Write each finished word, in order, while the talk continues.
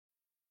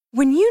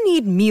When you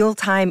need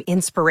mealtime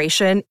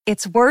inspiration,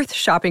 it's worth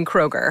shopping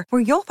Kroger,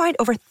 where you'll find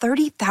over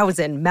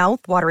 30,000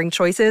 mouth-watering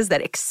choices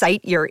that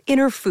excite your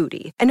inner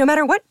foodie. And no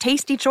matter what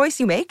tasty choice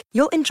you make,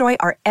 you'll enjoy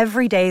our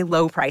everyday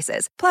low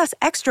prices, plus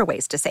extra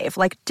ways to save,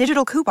 like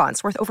digital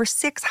coupons worth over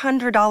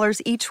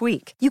 $600 each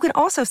week. You can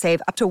also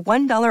save up to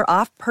 $1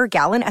 off per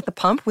gallon at the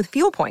pump with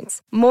fuel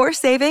points. More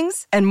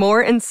savings and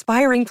more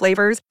inspiring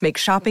flavors make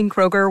shopping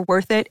Kroger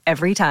worth it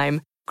every time.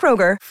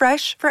 Kroger,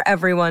 fresh for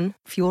everyone.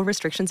 Fuel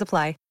restrictions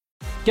apply.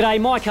 G'day,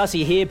 Mike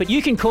Hussey here, but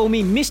you can call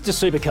me Mr.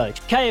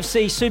 Supercoach.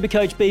 KFC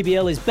Supercoach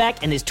BBL is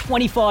back and there's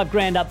 25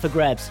 grand up for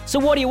grabs. So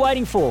what are you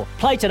waiting for?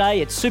 Play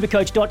today at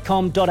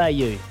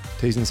supercoach.com.au.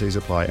 T's and C's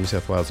apply. New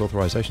South Wales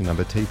authorisation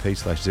number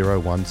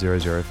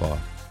TP/01005.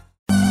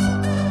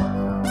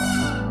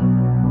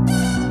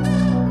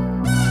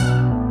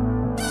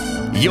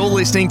 You're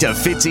listening to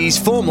Fitzy's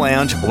Form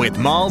Lounge with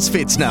Miles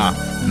Fitzner.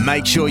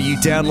 Make sure you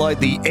download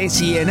the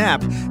SEN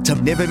app to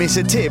never miss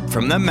a tip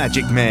from the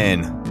Magic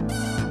Man.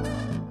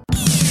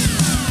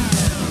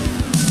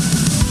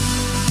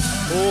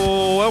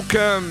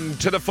 Welcome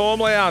to the Form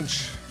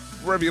Lounge.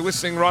 Wherever you're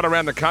listening right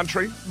around the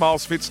country,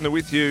 Miles Fitzner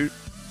with you.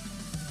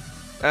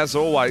 As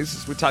always,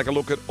 as we take a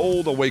look at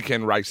all the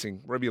weekend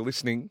racing, wherever you're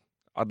listening,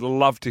 I'd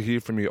love to hear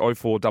from you.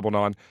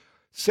 0499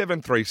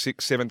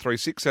 736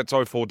 736. That's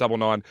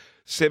 0499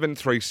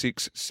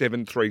 736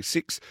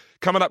 736.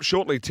 Coming up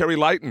shortly, Terry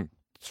Leighton.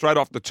 Straight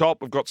off the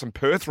top, we've got some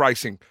Perth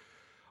racing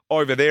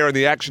over there and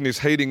the action is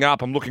heating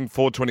up. I'm looking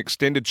forward to an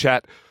extended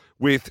chat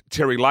with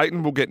Terry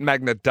Leighton. We'll get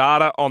Magna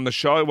Data on the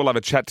show. We'll have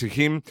a chat to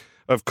him.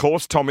 Of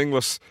course, Tom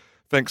Inglis,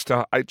 thanks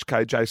to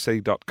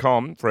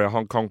hkjc.com for our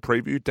Hong Kong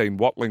preview. Dean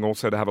Watling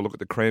also to have a look at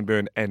the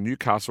Cranbourne and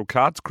Newcastle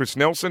cards. Chris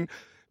Nelson,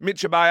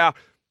 Mitch Abaya,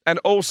 and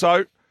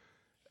also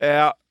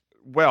our,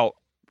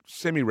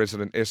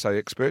 semi-resident SA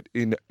expert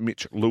in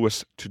Mitch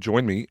Lewis to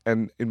join me.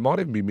 And it might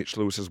even be Mitch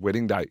Lewis's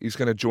wedding day. He's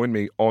going to join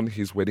me on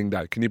his wedding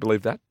day. Can you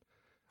believe that?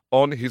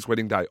 On his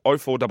wedding day.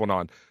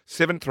 0499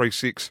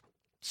 736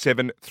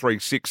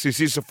 736. This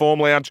is the Form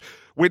Lounge.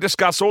 We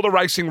discuss all the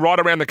racing right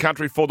around the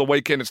country for the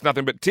weekend. It's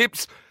nothing but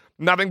tips,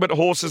 nothing but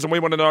horses, and we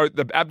want to know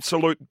the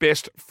absolute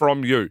best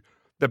from you.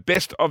 The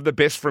best of the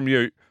best from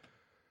you.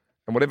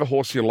 And whatever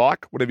horse you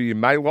like, whatever you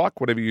may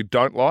like, whatever you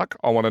don't like,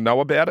 I want to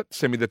know about it.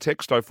 Send me the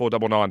text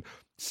 0499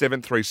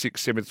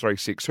 736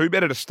 736. Who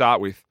better to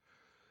start with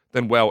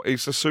than,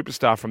 he's a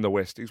superstar from the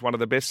West. He's one of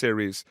the best there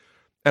is.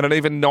 And an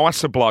even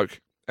nicer bloke.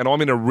 And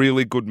I'm in a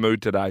really good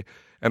mood today.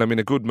 And I'm in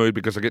a good mood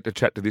because I get to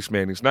chat to this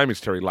man. His name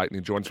is Terry Leighton.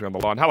 He joins me on the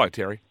line. Hello,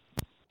 Terry.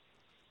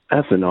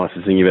 That's the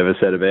nicest thing you've ever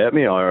said about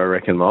me, I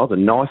reckon, Miles. A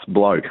nice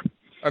bloke.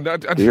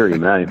 Deary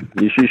me.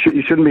 You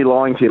shouldn't be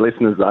lying to your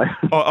listeners, though.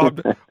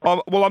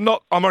 I'm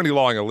not. I'm only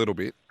lying a little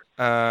bit.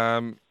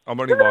 I'm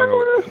only lying a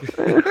little.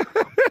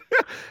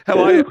 How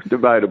are you?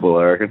 Debatable,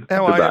 I reckon.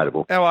 How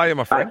are you,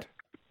 my friend?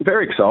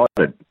 Very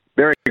excited.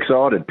 Very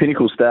excited.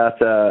 Pinnacle start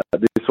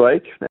this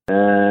week.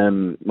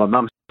 My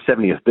mum's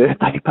 70th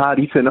birthday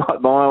party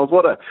tonight, Miles.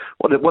 What a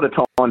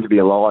time to be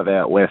alive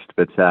out west.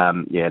 But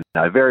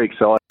very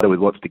excited with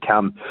what's to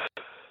come.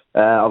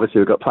 Obviously,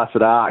 we've got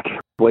Placid Arc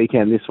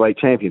weekend this week.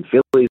 Champion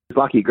Fillies,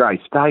 Lucky Grey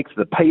Stakes,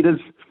 the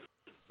Peters.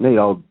 Need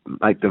old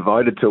mate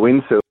devoted to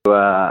win to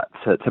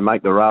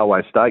make the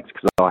Railway Stakes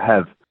because I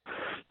have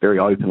very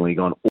openly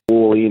gone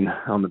all in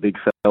on the big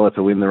fella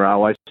to win the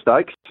Railway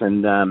Stakes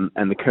and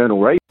the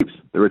Colonel Reeves,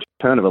 the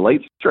return of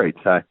Elite Street.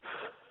 So,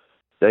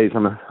 geez,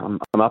 I'm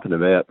up and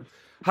about.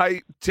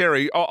 Hey,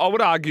 Terry, I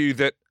would argue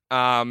that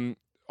I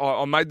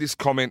made this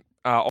comment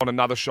on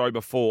another show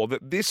before,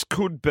 that this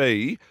could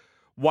be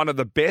one of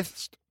the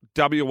best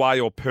WA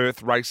or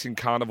Perth racing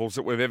carnivals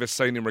that we've ever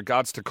seen in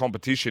regards to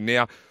competition.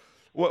 Now,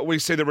 we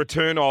see the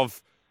return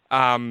of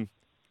some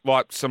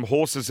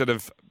horses that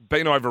have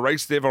been over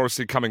east. They're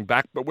obviously coming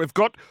back, but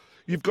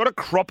you've got a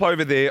crop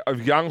over there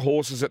of young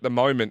horses at the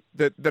moment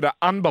that are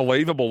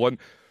unbelievable. And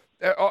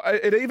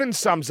it even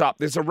sums up.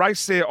 There's a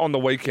race there on the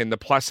weekend, the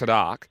Placid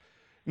Arc.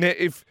 Now,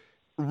 if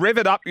Rev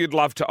It Up you'd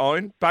love to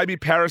own, Baby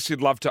Paris you'd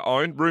love to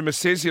own, Rumour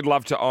Says you'd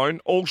love to own,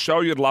 All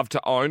Show you'd love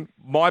to own,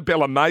 My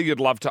Bella May you'd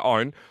love to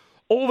own.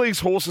 All these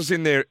horses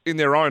in their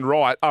own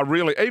right are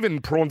really,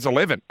 even Prawns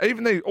 11,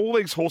 all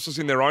these horses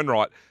in their own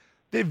right,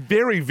 they're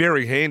very,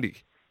 very handy.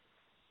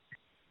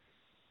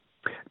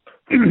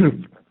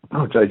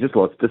 Oh, Jay, just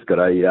got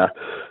a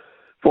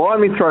fly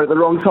me throat at the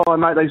wrong time,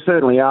 mate. They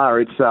certainly are.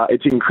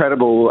 It's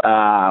incredible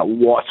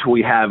what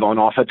we have on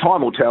offer.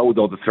 Time will tell with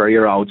all the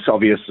 3-year-olds,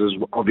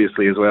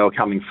 obviously as well,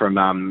 coming from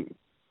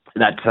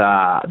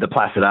the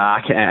Placid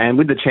Arc and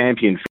with the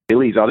Champion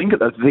Fillies. I think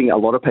that's the thing a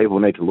lot of people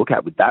need to look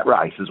at with that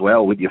race as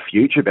well, with your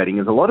future betting,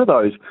 is a lot of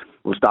those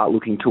will start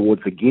looking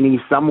towards the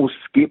Guineas. Some will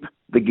skip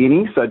the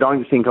Guineas, so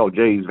don't think,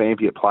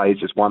 Vampire Plays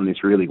just won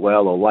this really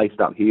well, or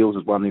Laced Up Heels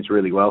has won this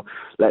really well.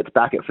 Let's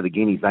back it for the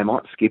Guineas. They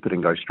might skip it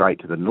and go straight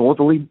to the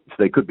Northerly, so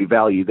there could be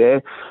value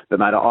there. But,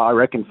 mate, I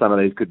reckon some of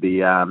these could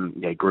be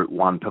Group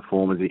 1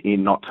 performers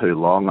in not too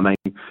long. I mean,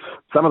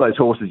 some of those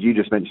horses you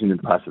just mentioned in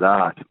the Placid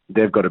Arc,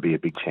 they've got to be a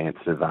big chance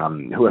of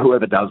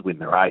whoever does win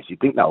the race. You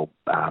think they'll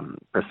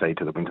proceed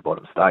to the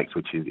Winterbottom Stakes,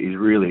 which is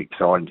really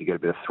exciting to get a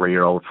bit of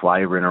 3-year-old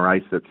flavour in a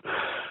race that's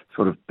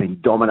sort of been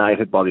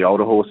dominated by the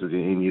older horses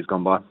in years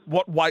gone by.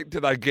 What weight do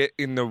they get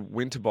in the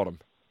Winterbottom?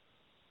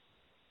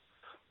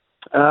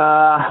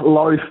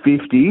 Low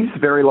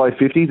 50s, very low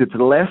 50s. It's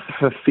less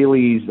for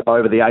fillies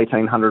over the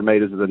 1,800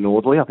 metres of the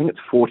Northerly. I think it's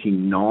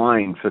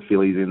 49 for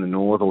fillies in the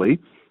Northerly,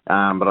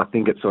 but I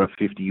think it's sort of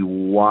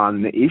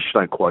 51-ish.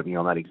 Don't quote me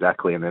on that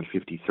exactly, and then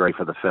 53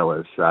 for the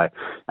fellas. So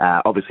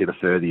obviously the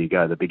further you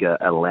go, the bigger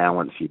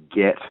allowance you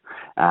get.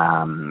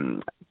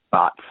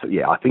 But,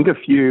 yeah, I think a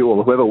few,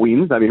 or whoever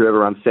wins, maybe whoever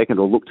runs second,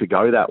 will look to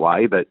go that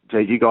way. But,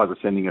 geez, you guys are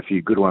sending a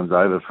few good ones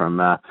over from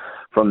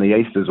the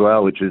east as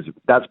well,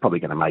 that's probably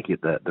going to make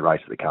it the race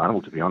of the carnival,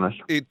 to be honest.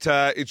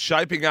 It's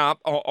shaping up.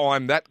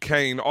 I'm that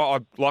keen.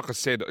 Like I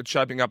said, it's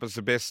shaping up as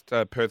the best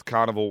Perth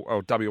Carnival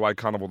or WA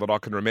Carnival that I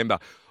can remember.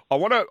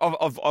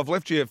 I've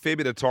left you a fair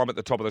bit of time at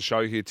the top of the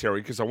show here, Terry,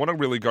 because I want to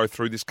really go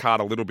through this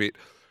card a little bit.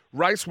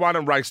 Race 1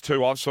 and Race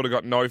 2, I've sort of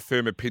got no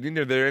firm opinion.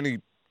 Are there any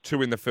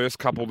two in the first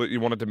couple that you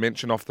wanted to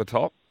mention off the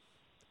top?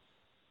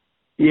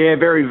 Yeah,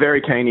 very,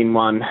 very keen in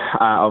one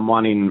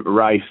in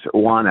Race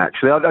 1,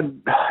 actually.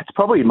 It's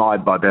probably my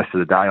best of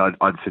the day,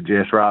 I'd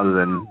suggest, rather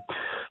than...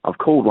 I've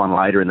called one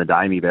later in the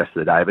day, me best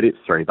of the day, but it's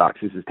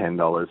 $3. This is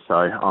 $10. So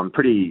I'm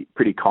pretty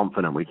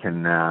confident we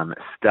can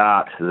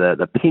start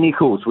the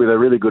Pinnacles with a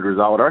really good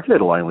result. I reckon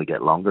it'll only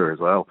get longer as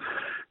well.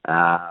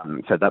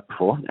 Said that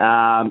before.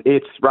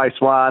 It's Race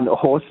 1,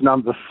 horse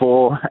number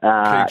 4,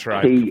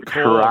 Key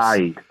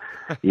Trade.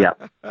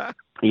 Yep.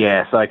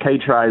 Yeah, so Key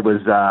Trade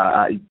was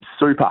a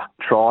super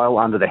trial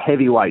under the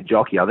heavyweight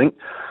jockey. I think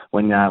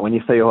when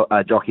you see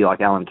a jockey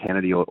like Alan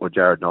Kennedy or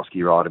Jared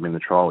Noski ride him in the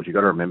trials, you've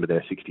got to remember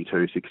they're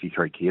 62,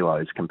 63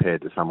 kilos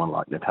compared to someone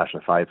like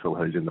Natasha Faithful,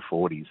 who's in the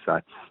 40s. So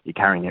you're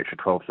carrying an extra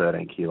 12,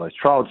 13 kilos.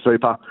 Trialled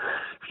super.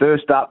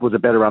 First up was a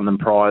better run than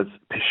prize,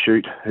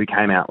 Pursuit, who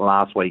came out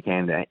last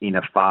weekend in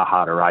a far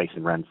harder race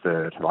and ran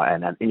third.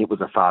 And it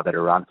was a far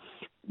better run.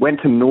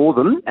 Went to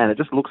Northern, and it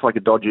just looks like a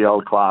dodgy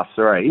old Class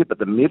 3, but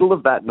the middle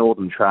of that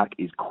Northern track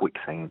is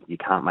quicksand. You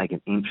can't make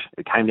an inch.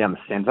 It came down the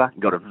centre,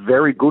 got a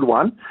very good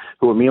one,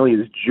 who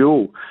Amelia's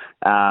Jewel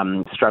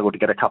struggled to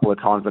get a couple of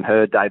times in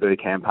her debut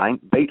campaign.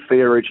 Beat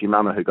Fiorucci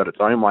Mama, who got its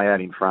own way out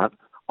in front.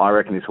 I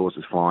reckon this horse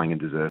is flying and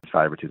deserves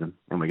favouritism,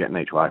 and we're getting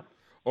each way.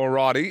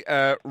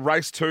 Alrighty,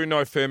 Race 2,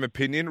 no firm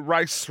opinion.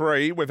 Race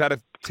 3, we've had a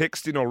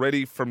text in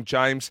already from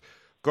James.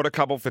 Got a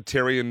couple for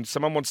Terry, and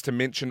someone wants to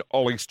mention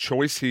Ollie's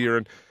Choice here,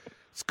 and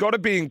it's got to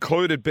be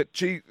included, but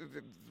gee,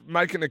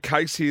 making a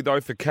case here though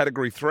for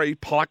Category 3,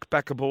 Pike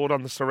back aboard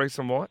on the Cerise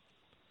and White.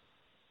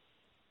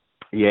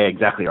 Yeah,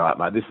 exactly right,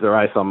 mate. This is a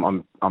race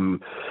I'm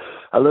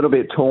a little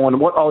bit torn.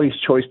 What Ollie's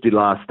Choice did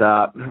last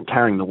start,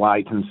 carrying the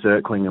weight and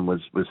circling them,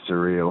 was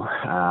surreal.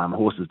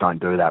 Horses don't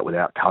do that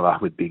without cover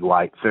with big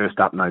weight. First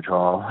up, no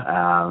trial.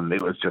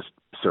 It was just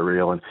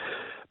surreal.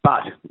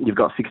 But you've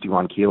got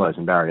 61 kilos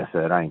in barrier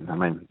 13. I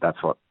mean,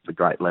 that's what the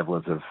great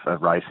levels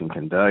of racing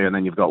can do. And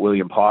then you've got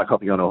William Pike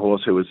hopping on a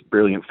horse who was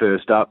brilliant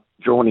first up,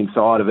 drawn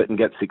inside of it and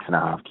gets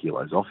 6.5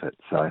 kilos off it.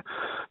 So,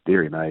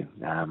 dearie me.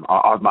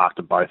 I've marked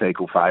them both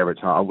equal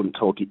favourites. I wouldn't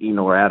talk you in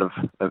or out of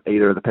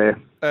either of the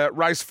pair.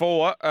 Race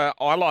 4,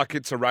 I like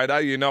It's a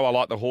Radar. You know I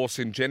like the horse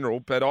in general,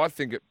 but I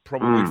think it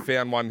probably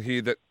found one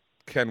here that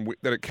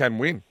it can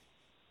win.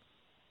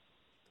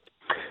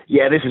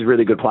 Yeah, this is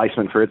really good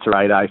placement for It's a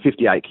Radar,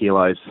 58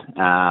 kilos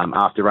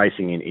after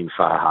racing in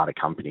far harder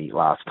company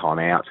last time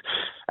out.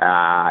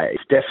 He's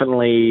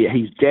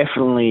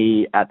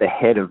definitely at the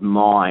head of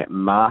my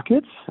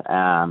markets.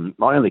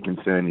 My only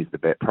concern is the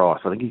bet price.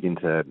 I think he's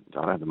into, I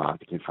don't have the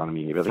market in front of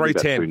me, but I think he's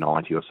about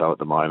 290 or so at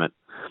the moment.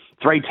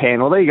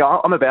 310. Well, there you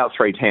go. I'm about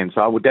 310,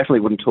 so I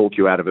wouldn't talk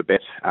you out of a bet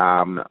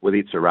with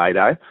It's a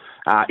Radar.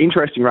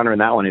 Interesting runner in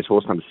that one is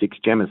horse number 6,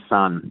 Gemma's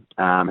Son.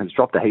 Has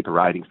dropped a heap of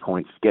ratings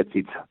points, gets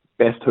its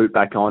best hoot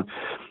back on.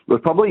 It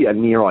was probably a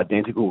near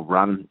identical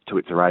run to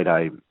It's a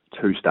Radar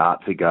 2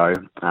 starts ago,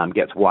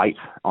 gets weight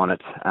on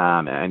it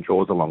and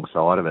draws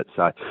alongside of it.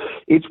 So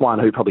it's one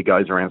who probably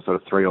goes around sort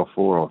of 3 or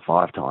 4 or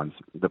 5 times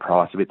the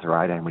price of It's a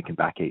Radar, and we can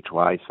back each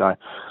way. So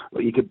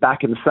you could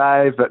back and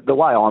save, but the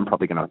way I'm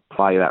probably going to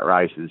play that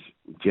race is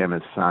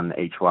Gemma's Son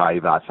each way.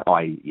 But as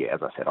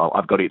I said,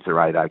 I've got It's a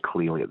Radar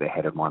clearly at the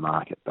head of my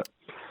market, but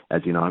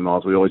as you know,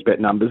 Miles, we always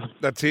bet numbers.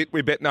 That's it,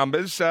 we bet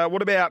numbers.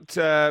 What about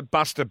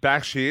Buster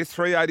Bash here?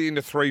 380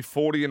 into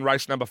 340 in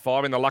race number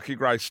 5 in the Lucky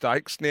Grey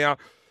Stakes. Now,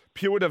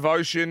 Pure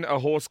Devotion, a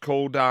horse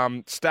called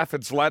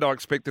Stafford's Lad, I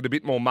expected a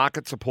bit more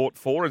market support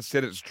for.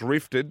 Instead, it's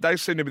drifted. They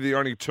seem to be the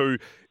only two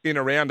in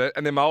around it.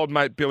 And then my old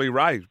mate Billy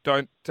Ray,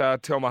 don't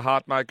tell my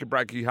heart maker,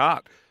 break your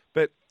heart.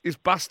 But is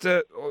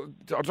Buster,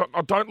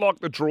 I don't like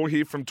the draw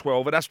here from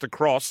 12. It has to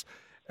cross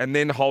and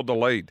then hold the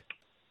lead.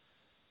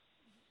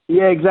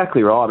 Yeah,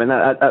 exactly right. I mean,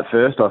 at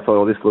first I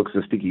thought, this looks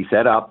a sticky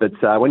setup, but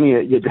when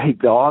you deep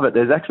dive it,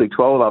 there's actually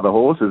 12 other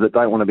horses that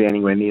don't want to be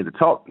anywhere near the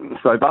top.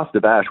 So Buster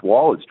Bash,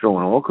 while it's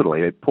drawn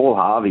awkwardly, Paul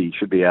Harvey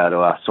should be able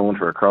to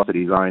saunter across at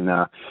his own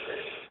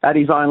at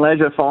his own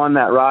leisure, find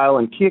that rail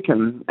and kick.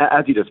 And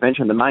as you just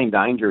mentioned, the main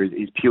danger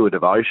is pure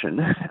devotion.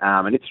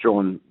 And it's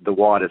drawn the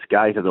widest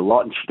gate of the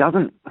lot. And she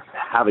doesn't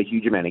have a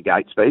huge amount of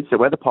gate speed. So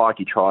whether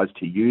Pikey tries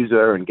to use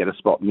her and get a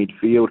spot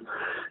midfield,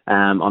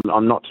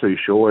 I'm not too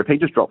sure. If he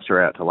just drops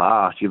her out to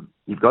last,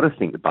 you've got to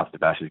think that Buster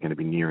Bash is going to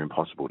be near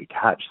impossible to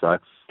catch. So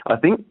I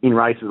think in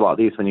races like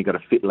this, when you've got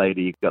a fit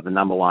leader, you've got the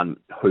number one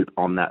hoop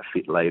on that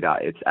fit leader,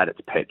 it's at its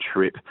pet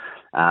trip,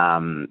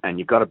 and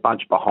you've got a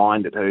bunch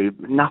behind it who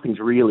nothing's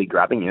really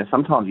grabbing you.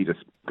 Sometimes you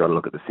just got to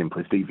look at the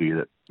simplistic view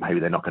that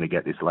maybe they're not going to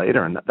get this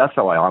leader, and that's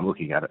the way I'm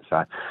looking at it.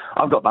 So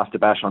I've got Buster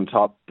Bash on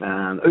top.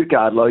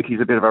 Utgard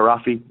Loki's a bit of a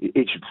roughie.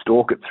 It should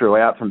stalk it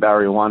throughout from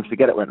barrier one.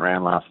 Forget it went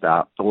round last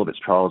start. All of its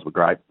trials were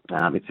great.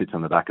 It sits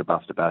on the back of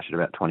Buster Bash at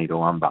about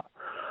 20-1, but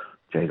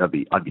geez, I'd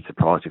be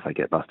surprised if they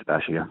get Buster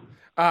Bash here.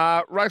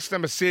 Race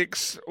number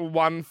 6,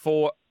 one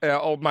for our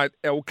old mate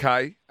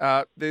LK.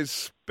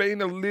 There's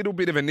been a little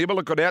bit of a nibble.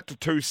 It got out to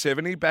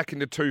 270, back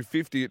into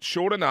 250. It's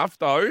short enough,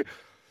 though.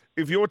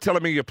 If you're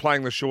telling me you're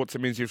playing the shorts,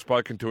 it means you've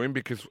spoken to him,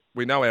 because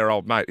we know our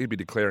old mate, he'd be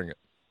declaring it.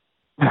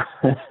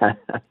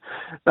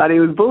 But he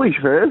was bullish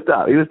first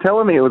up. He was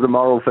telling me it was a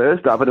moral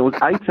first up, and it was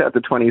 8 out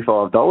to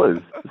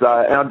 $25. So,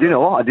 and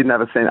I didn't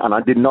have a cent, and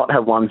I did not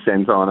have 1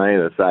 cent on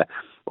either. So,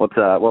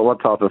 what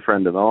type of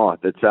friend am I?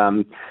 But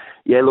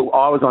yeah, look,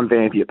 I was on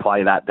Vampy at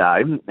play that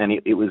day, and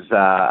it was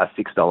a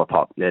 $6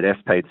 pop. Yeah, it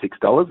SP'd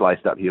 $6,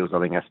 laced up heels. I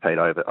think SP'd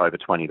over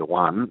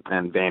 20-1,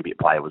 and Vampy at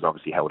play was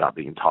obviously held up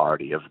the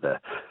entirety of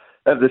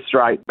the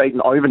straight,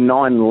 beaten over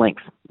 9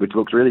 lengths, which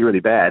looks really, really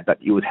bad, but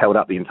it was held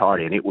up the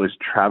entirety, and it was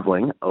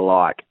travelling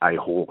like a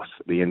horse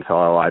the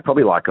entire way,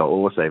 probably like a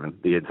horse even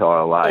the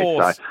entire way.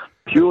 Horse. So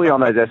purely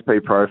on those SP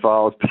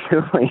profiles,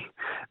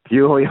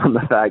 purely on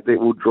the fact that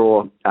it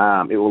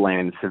will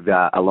land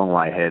a long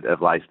way ahead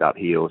of laced up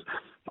heels.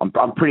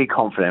 I'm pretty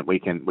confident we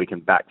can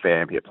back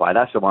Vampy at play.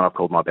 That's the one I've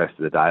called my best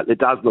of the day. It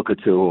does look a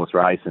 2-horse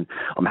race, and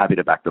I'm happy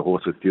to back the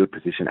horse with field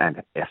position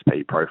and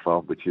SP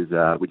profile, which is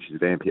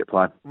Vampy at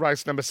play.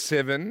 Race number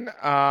 7,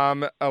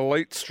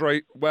 Elite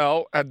Street.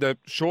 Well, had the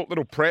short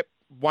little prep,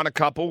 won a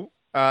couple.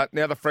 Now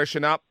they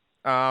freshen up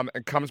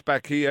and comes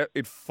back here.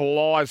 It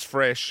flies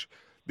fresh,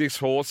 this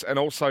horse, and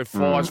also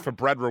flies for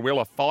Brad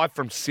Rawiller, 5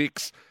 from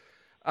 6.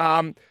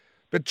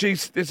 But,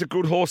 geez, there's a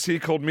good horse here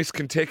called Miss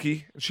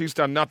Kentucky. She's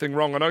done nothing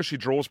wrong. I know she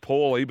draws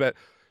poorly, but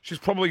she's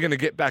probably going to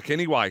get back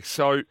anyway.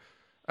 So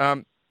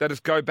that is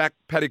go back.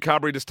 Paddy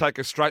Carberry just take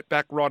her straight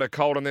back, ride her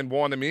cold, and then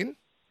wind them in?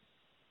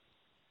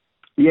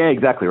 Yeah,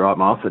 exactly right,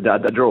 Miles.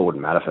 The draw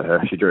wouldn't matter for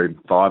her. She drew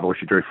 5 or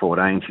she drew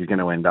 14. She's going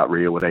to end up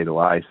real with either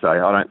way. So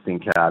I don't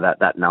think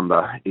that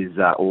number is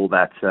all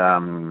that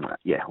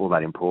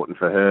important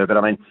for her. But,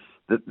 I mean,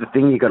 the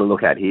thing you've got to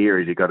look at here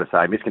is you've got to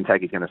say Miss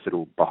Kentucky's going to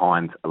settle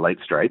behind Elite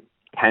Street.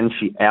 Can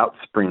she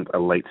out-sprint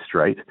Elite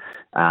Street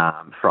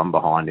from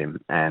behind him?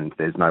 And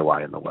there's no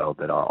way in the world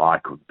that I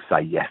could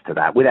say yes to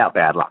that, without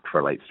bad luck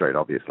for Elite Street,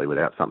 obviously,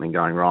 without something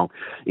going wrong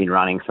in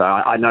running. So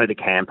I know the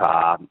camp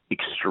are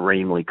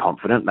extremely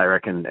confident. They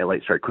reckon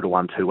Elite Street could have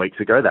won 2 weeks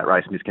ago. That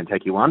race Miss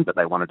Kentucky won, but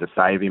they wanted to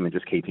save him and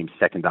just keep him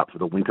second up for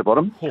the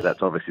Winterbottom. So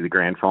that's obviously the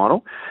grand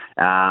final.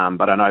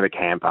 But I know the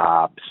camp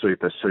are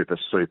super, super,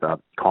 super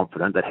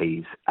confident that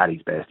he's at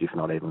his best, if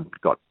not even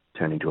got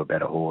turned into a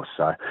better horse.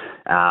 So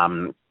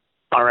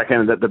I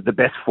reckon that the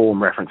best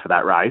form reference for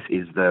that race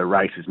is the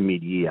races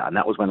mid-year, and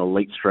that was when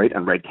Elite Street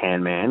and Red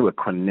Can Man were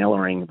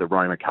Quinellering the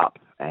Roma Cup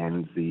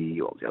and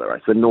what was the other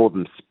race? The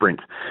Northern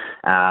Sprint.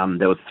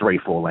 There was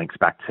 3-4 lengths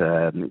back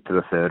to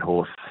the third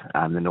horse,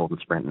 the Northern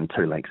Sprint, and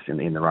 2 lengths in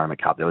the Roma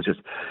Cup. There was just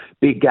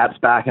big gaps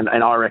back, and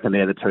I reckon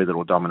they're the two that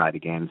will dominate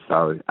again.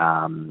 So,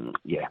 I'm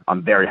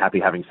very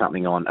happy having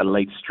something on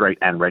Elite Street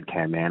and Red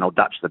Can Man. I'll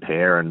Dutch the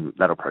pair, and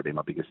that'll probably be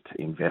my biggest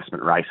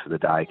investment race for the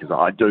day, because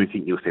I do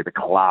think you'll see the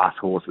class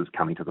horses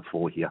coming to the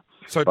fore here.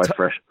 So both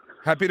fresh.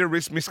 Happy to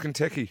risk Miss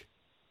Kentucky.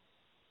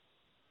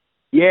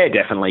 Yeah,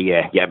 definitely,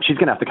 yeah. But she's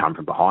going to have to come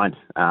from behind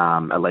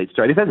Elite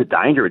Street. If there's a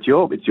danger, it's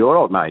your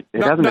old mate.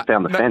 It hasn't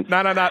found the fence.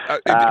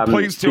 No.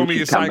 Please tell me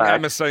you're saying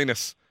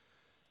Amacinas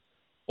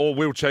or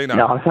Will Chino.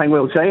 No, I'm saying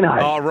Will Chino.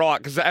 Oh, right,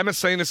 because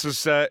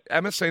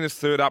Amacinas'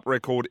 third up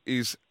record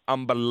is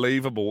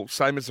unbelievable.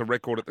 Same as the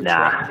record at the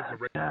track.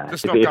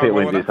 If it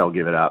wins this, I'll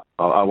give it up.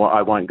 I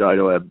won't go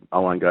to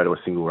a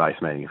single race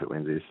meeting if it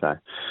wins this. So.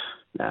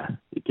 No,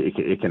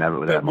 you can have it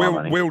without my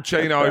money. Will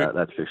Chino,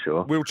 that's for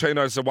sure. Will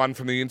Chino's the one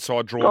from the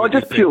inside draw. Oh,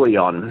 just purely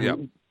on. Yep.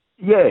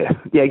 Yeah,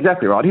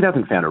 exactly right. He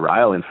hasn't found a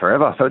rail in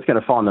forever, so it's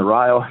going to find the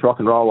rail, rock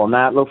and roll on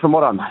that. Look, from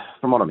what I'm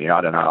hearing, I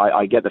don't know.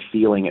 I get the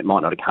feeling it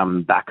might not have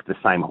come back the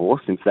same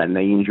horse since that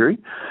knee injury.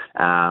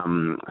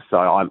 So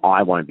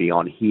I won't be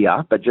on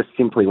here, but just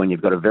simply when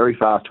you've got a very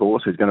fast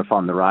horse who's going to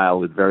find the rail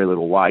with very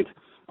little weight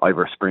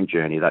over a sprint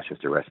journey, that's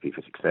just a recipe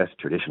for success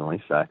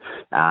traditionally. So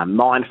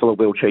mindful of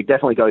Will Cheek,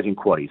 definitely goes in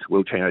quaddies.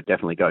 Will Chino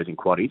definitely goes in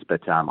quaddies,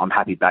 but I'm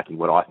happy backing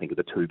what I think are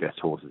the 2 best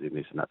horses in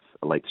this, and that's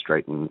Elite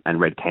Street and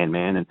Red Can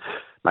Man, and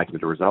making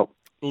it a result.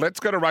 Let's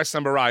go to race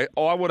number 8.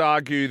 I would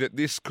argue that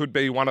this could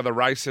be one of the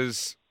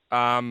races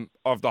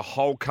of the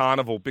whole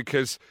carnival,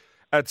 because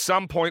At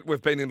some point,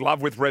 we've been in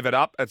love with Rev It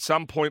Up. At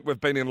some point, we've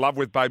been in love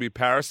with Baby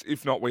Paris.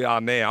 If not, we are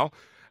now.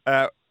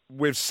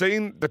 We've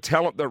seen the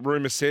talent that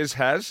Rumour Says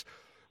has.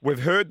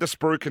 We've heard the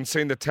spruik and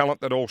seen the talent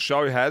that All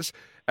Show has.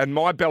 And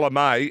My Bella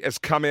May has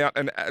come out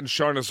and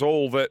shown us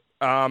all that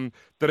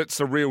it's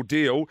the real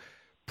deal.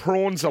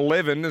 Prawns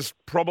 11 has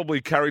probably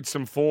carried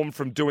some form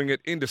from doing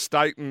it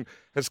interstate and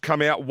has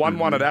come out, won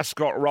one at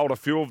Ascot, rolled a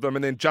few of them,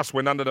 and then just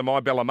went under to My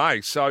Bella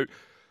May. So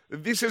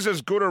this is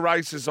as good a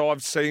race as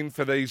I've seen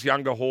for these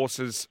younger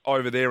horses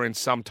over there in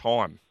some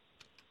time.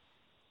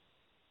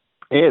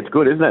 Yeah, it's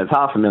good, isn't it? It's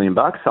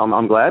 $500,000.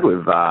 I'm glad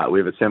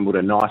we've assembled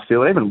a nice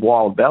field. Even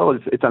Wild Bell,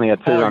 it's only a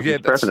 2-run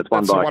prep, and it's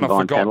won by a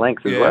combined 10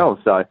 lengths as well.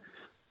 So,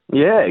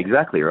 yeah,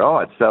 exactly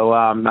right. So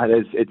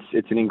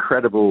it's an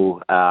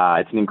incredible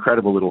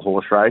little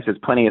horse race. There's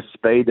plenty of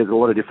speed. There's a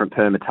lot of different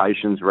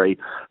permutations.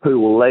 Who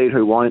will lead,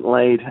 who won't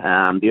lead.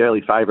 The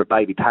early favourite,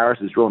 Baby Paris,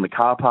 is drawn the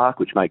car park,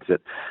 which makes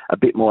it a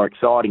bit more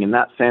exciting in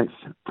that sense.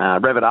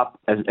 Rev It Up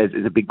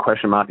is a big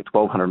question mark at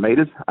 1,200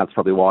 metres. That's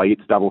probably why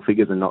it's double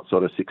figures and not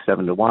sort of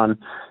 6-7 to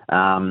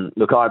 1.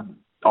 Look,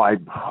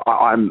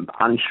 I'm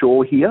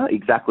unsure here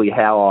exactly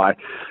how I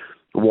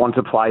want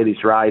to play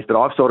this race, but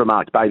I've sort of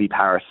marked Baby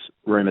Paris,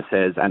 Rumour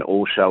Says, and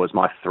All Show as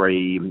my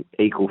three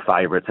equal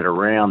favourites at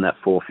around that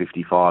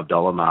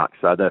 $455 mark.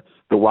 So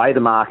the way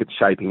the market's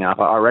shaping up,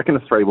 I reckon a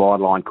 3 wide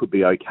line could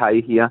be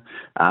okay here,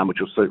 which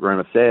will suit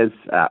Rumour Says.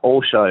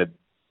 All Show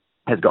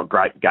has got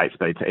great gate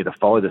speed to either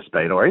follow the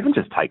speed or even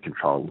just take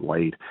control and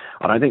lead.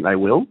 I don't think they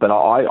will, but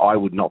I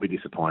would not be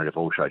disappointed if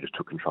All Show just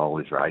took control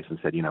of this race and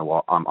said, you know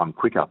what, I'm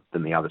quicker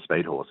than the other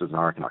speed horses, and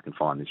I reckon I can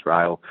find this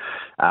rail.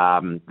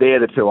 They're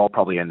the two I'll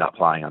probably end up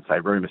playing. I'd say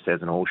Rumour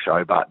Says and All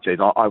Show, but geez,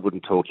 I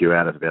wouldn't talk you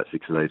out of about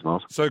 6 of these,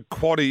 Miles. So,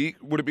 Quaddy,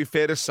 would it be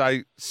fair to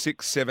say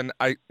 6, 7,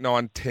 8,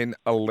 9, 10,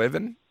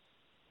 11?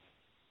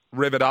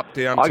 Rev It Up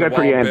down to I go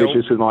pretty Wild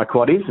ambitious Bell. with my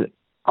quaddies.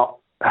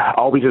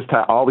 I'll be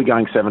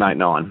going 7, 8,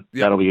 9.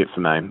 Yep. That'll be it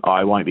for me.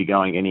 I won't be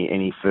going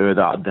any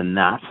further than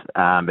that.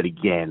 But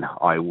again,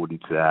 I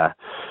wouldn't.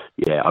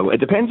 It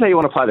depends how you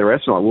want to play the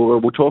rest of it.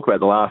 We'll talk about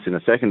the last in a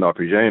second, I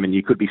presume. And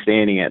you could be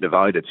standing at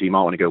Devoted, so you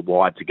might want to go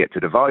wide to get to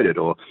Devoted,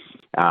 or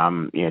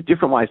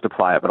different ways to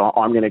play it. But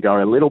I'm going to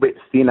go a little bit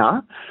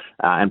thinner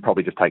and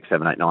probably just take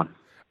 7, 8,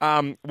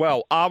 9.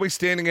 Well, are we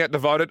standing out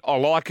Devoted? I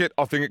like it.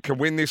 I think it can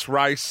win this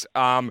race.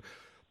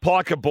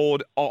 Pike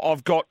aboard.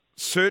 I've got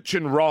Search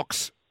and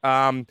Rocks.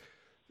 As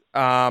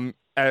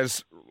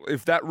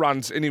if that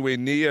runs anywhere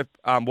near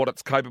what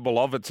it's capable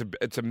of,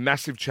 it's a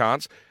massive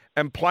chance.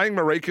 And playing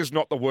Marika's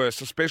not the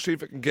worst, especially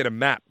if it can get a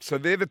map. So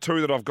they're the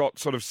two that I've got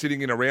sort of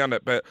sitting in around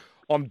it. But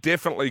I'm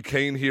definitely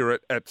keen here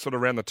at sort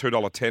of around the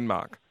 $2.10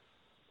 mark.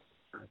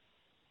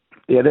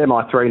 Yeah, they're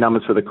my 3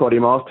 numbers for the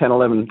quaddie, Miles, 10,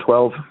 11,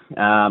 12.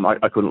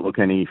 I couldn't look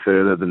any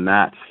further than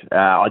that.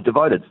 I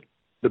Devoted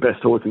the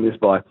best horse in this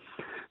by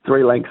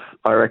 3 lengths,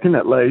 I reckon,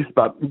 at least.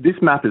 But this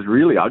map is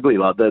really ugly.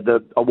 Like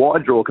a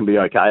wide draw can be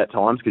okay at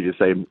times because you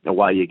see a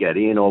way you get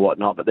in or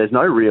whatnot, but there's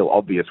no real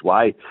obvious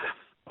way.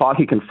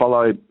 Pikey can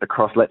follow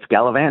across Let's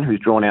Gallivant, who's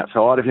drawn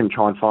outside of him,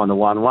 try and find the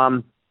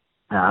 1-1.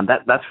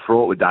 That's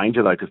fraught with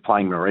danger, though, because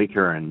playing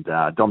Marika and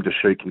Dom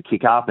Deshoot can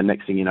kick up, and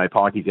next thing you know,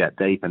 Pikey's out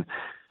deep, and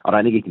I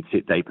don't think he can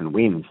sit deep and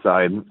win. So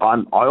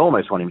I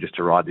almost want him just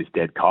to ride this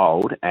dead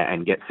cold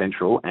and get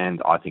central,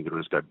 and I think it'll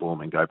just go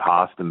boom and go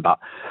past them. But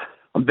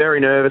I'm very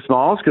nervous,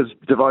 Miles, because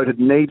Devoted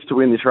needs to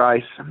win this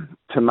race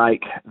to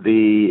make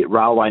the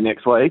railway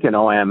next week, and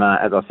I am,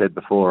 as I said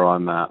before,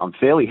 I'm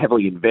fairly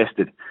heavily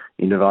invested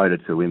in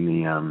Devoted to win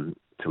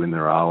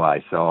the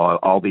railway. So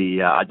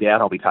I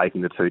doubt I'll be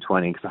taking the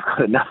 220 because I've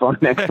got enough on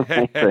next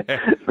week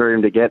for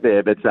him to get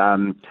there. But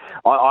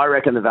I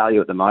reckon the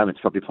value at the moment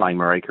is probably playing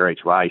Marika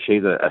each way.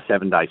 She's a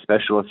 7-day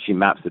specialist. She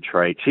maps the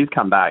treat. She's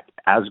come back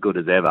as good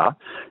as ever.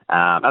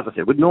 As I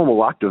said, with normal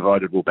luck,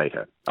 Devoted will beat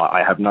her.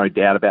 I have no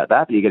doubt about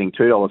that. But you're getting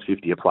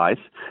 $2.50 a place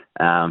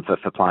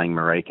for playing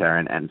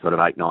Marika and sort of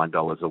 $8,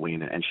 $9 a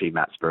win, and she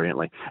maps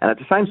brilliantly. And it's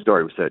the same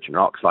story with Search and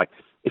Rocks. Like,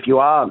 if you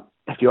are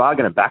going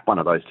to back one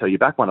of those two, you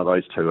back one of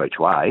those two each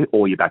way,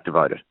 or you back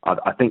Devoted.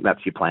 I think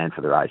that's your plan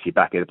for the race. You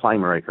back either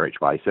playing Marika each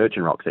way, Search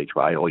and Rocks each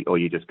way, or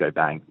you just go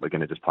bang, we're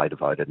going to just play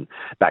Devoted and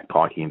back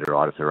Pikey into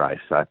ride as a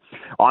race. So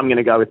I'm going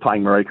to go with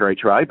playing Marika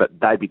each way, but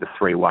they'd be the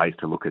 3 ways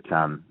to look at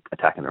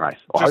attacking the race.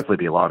 Or hopefully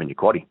be alive in your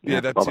quaddie. Yeah,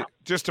 that's it.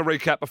 Just to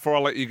recap before I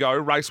let you go,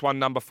 race 1,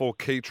 number 4,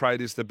 Key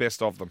Trade is the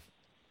best of them.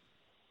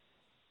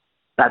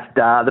 That's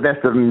the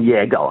best of them.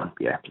 Yeah, go on.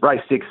 Yeah,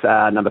 race 6,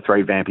 number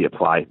 3, Vampire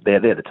Play. They're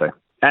the 2.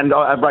 And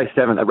race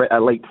 7,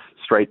 Elite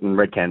Street and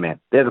Red Can Man.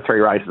 They're the 3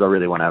 races I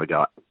really want to have a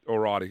go at. All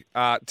righty.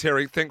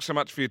 Terry, thanks so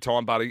much for your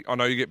time, buddy. I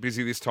know you get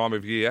busy this time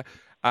of year.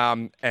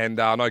 And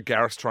I know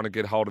Gareth's trying to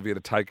get hold of you to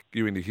take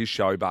you into his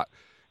show, but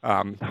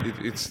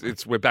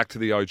we're back to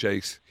the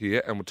OGs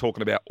here, and we're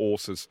talking about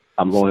horses.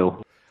 I'm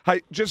loyal.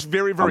 Hey, just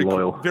very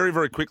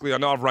quickly, I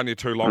know I've run you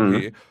too long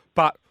here,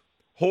 but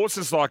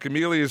horses like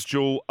Amelia's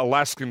Jewel,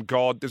 Alaskan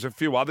God, there's a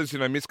few others,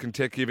 Miss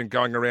Kentucky even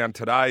going around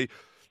today.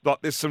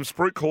 Like, there's some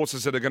spruik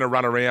horses that are going to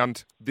run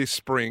around this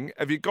spring.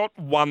 Have you got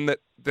one that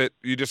that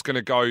you're just going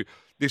to go,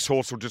 this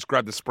horse will just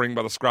grab the spring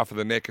by the scruff of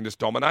the neck and just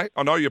dominate?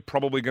 I know you're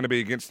probably going to be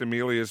against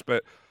Amelia's,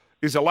 but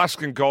is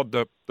Alaskan God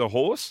the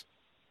horse?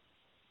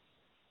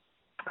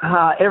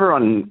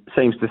 Everyone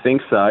seems to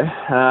think so.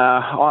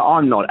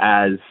 I'm not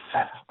as...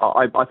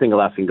 I think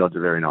Alaskan God's a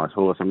very nice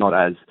horse. I'm not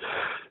as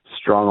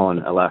strong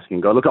on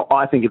Alaskan God. Look,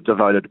 I think if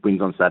Devoted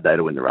wins on Saturday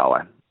to win the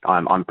Railway.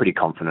 I'm pretty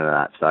confident of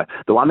that. So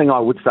the one thing I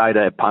would say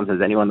to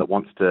punters, anyone that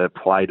wants to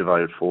play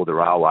Devoted for the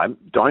Railway,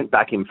 don't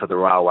back him for the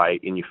Railway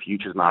in your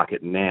futures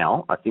market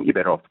now. I think you're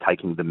better off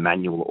taking the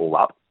manual all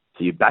up.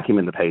 So you back him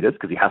in the Peters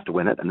because he has to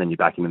win it, and then you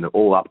back him in the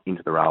all up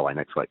into the Railway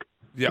next week.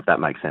 Yep. If that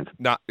makes sense.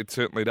 No, it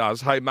certainly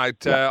does. Hey,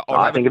 mate.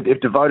 I think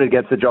if Devoted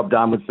gets the job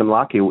done with some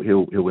luck, he'll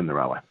win the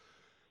Railway.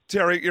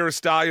 Terry, you're a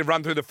star. You've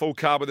run through the full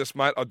card with us,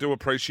 mate. I do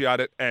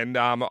appreciate it, and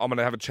I'm going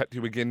to have a chat to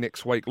you again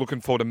next week.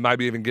 Looking forward to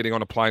maybe even getting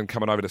on a plane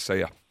coming over to see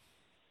you.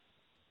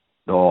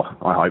 Oh,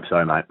 I hope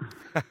so, mate.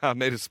 I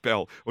need a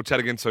spell. We'll chat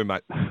again soon,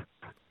 mate.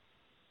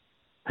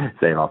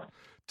 See you, off.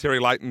 Terry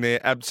Leighton there,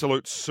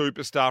 absolute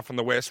superstar from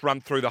the West, run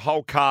through the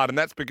whole card, and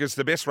that's because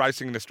the best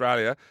racing in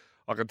Australia,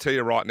 I can tell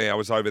you right now,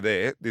 is over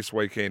there this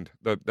weekend.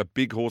 The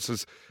big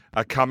horses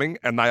are coming,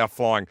 and they are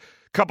flying.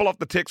 Couple off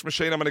the text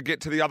machine. I'm going to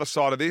get to the other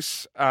side of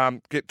this,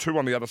 get two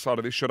on the other side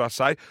of this, should I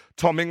say.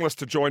 Tom Inglis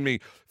to join me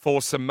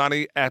for some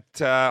money at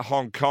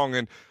Hong Kong,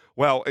 and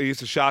well,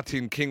 he's a Sha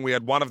Tin King. We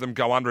had one of them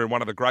go under in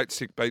one of the great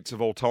sick beats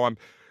of all time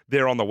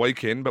there on the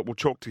weekend, but we'll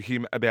talk to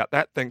him about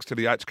that thanks to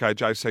the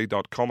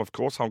hkjc.com, of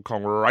course, Hong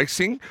Kong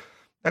Racing.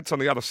 That's on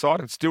the other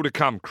side, and still to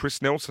come,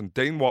 Chris Nelson,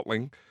 Dean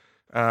Watling,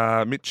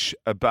 Mitch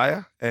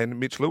Abaya and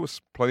Mitch Lewis.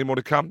 Plenty more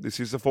to come.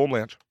 This is the Form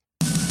Lounge.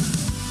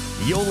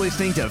 You're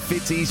listening to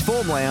Fitzy's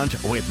Form Lounge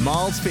with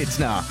Miles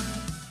Fitzner.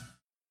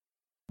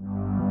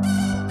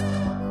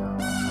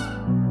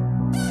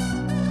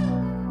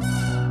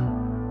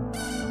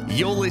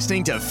 You're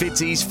listening to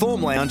Fitzy's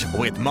Form Lounge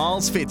with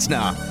Miles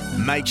Fitzner.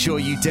 Make sure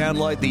you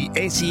download the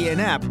SEN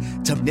app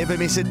to never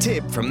miss a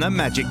tip from the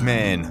Magic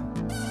Man.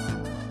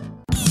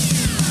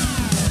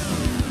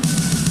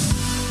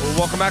 Well,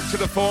 welcome back to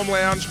the Form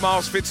Lounge.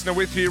 Miles Fitzner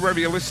with you wherever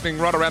you're listening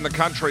right around the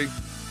country.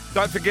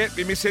 Don't forget, if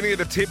you miss any of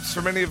the tips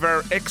from any of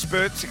our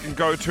experts, you can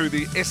go to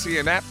the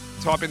SEN app,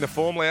 type in the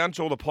Form Lounge.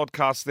 All the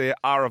podcasts there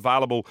are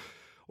available.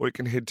 Or you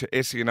can head to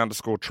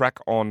SEN_track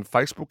on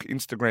Facebook,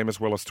 Instagram,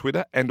 as well as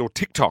Twitter and or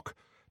TikTok.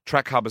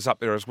 Track Hub is up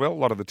there as well. A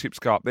lot of the tips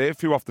go up there. A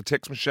few off the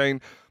text machine,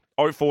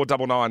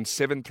 0499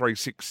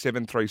 736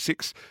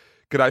 736.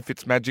 G'day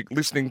Fitzmagic,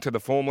 listening to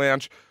the Form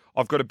Lounge.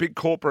 I've got a big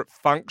corporate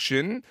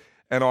function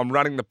and I'm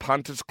running the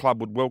Punters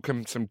Club. Would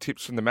welcome some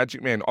tips from the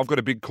Magic Man. I've got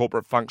a big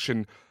corporate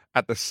function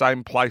at the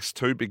same place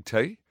too, Big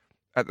T,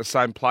 at the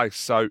same place.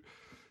 So,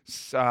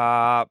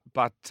 I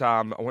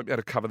won't be able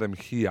to cover them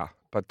here.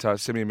 But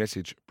send me a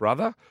message,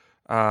 brother.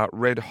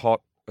 Red hot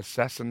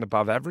assassin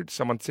above average,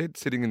 someone said,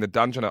 sitting in the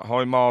dungeon at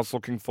home. Miles,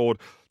 looking forward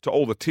to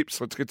all the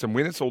tips. Let's get some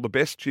winners. All the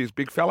best. Cheers,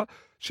 big fella.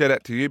 Shout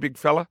out to you, big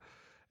fella.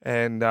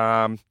 And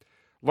a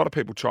lot of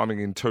people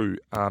chiming in too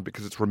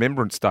because it's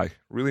Remembrance Day.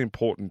 Really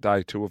important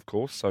day too, of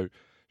course. So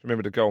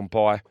remember to go and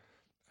buy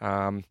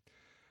a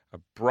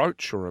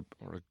brooch or a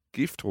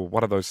gift or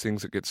one of those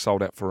things that gets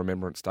sold out for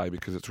Remembrance Day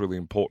because it's really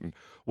important.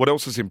 What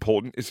else is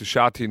important is the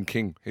Sha Tin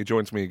King. He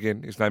joins me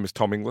again. His name is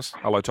Tom Inglis.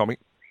 Hello, Tommy.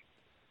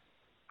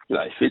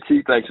 G'day,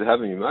 Fitzy. Thanks for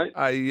having me, mate.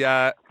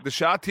 The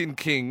Sha Tin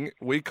King,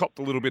 we copped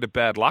a little bit of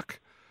bad luck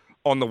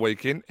on the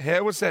weekend.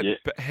 How was that? Yeah.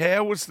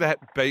 How was that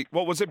beat?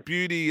 What was it?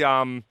 Beauty,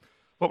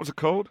 what was it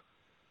called?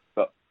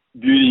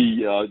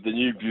 Beauty, the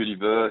new Beauty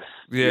Verse,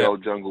 the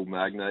old Jungle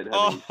Magnate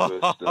having his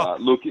first start.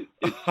 Look, it's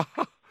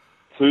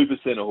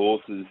 2% of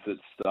horses that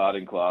start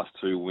in Class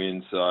 2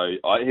 win. So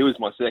he was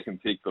my second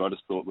pick, but I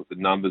just thought that the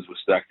numbers were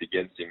stacked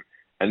against him.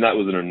 And that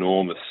was an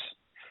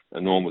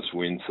enormous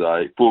win.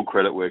 So full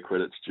credit where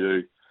credit's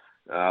due.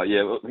 I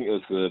think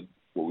it was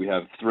we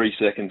have 3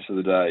 seconds for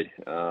the day,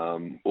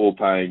 all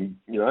paying,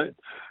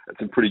 at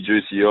some pretty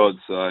juicy odds.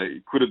 So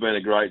it could have been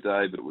a great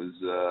day, but it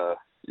was,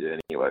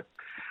 anyway.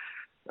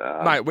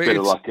 Mate,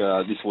 better luck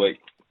this week.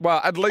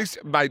 Well, at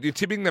least, mate, you're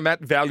tipping them at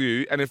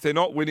value, and if they're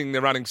not winning,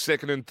 they're running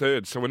second and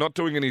third. So we're not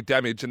doing any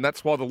damage, and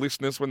that's why the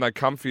listeners, when they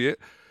come for you,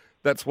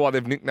 that's why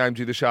they've nicknamed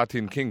you the Sha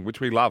Tin King, which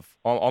we love.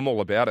 I'm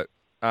all about it.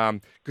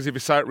 Because if you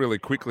say it really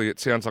quickly, it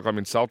sounds like I'm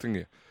insulting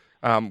you,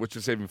 which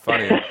is even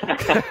funnier.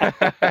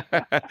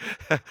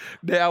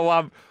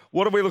 Now,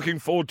 what are we looking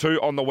forward to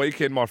on the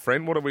weekend, my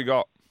friend? What have we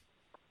got?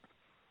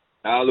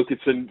 Look,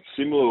 it's a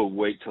similar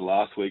week to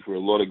last week where a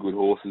lot of good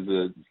horses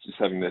are just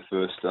having their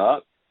first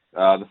start.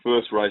 The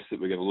first race that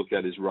we're going to look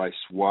at is race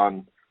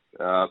 1.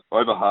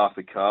 Over half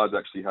the card's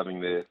actually having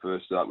their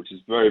first start, which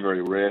is very,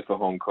 very rare for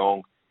Hong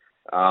Kong.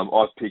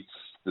 I've picked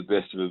the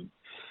best of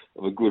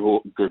a good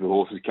group of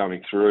horses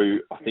coming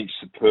through. I think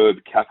Superb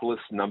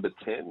Capitalist, number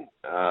 10.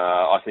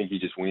 I think he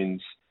just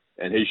wins,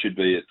 and he should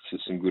be at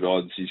some good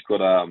odds. He's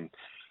got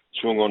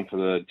swung on for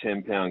the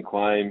 £10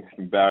 claim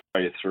from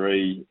Barrier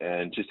 3,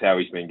 and just how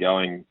he's been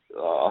going,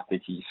 I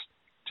think he's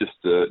just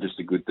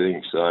a good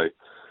thing. So,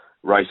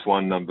 race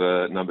 1,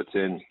 number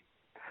 10.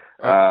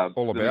 All about it.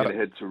 We're going to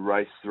head to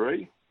race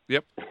 3.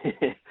 Yep.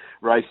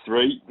 Race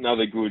 3,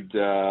 another good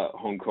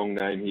Hong Kong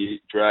name here,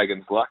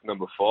 Dragon's Luck,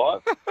 number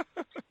 5.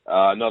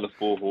 Another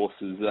 4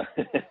 horses.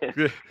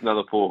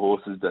 Another 4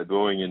 horses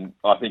debuting, and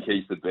I think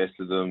he's the best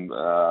of them.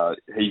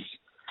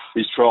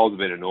 His trials have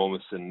been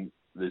enormous, and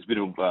there's a bit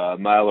of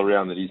mail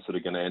around that he's sort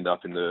of going to end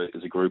up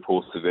as a group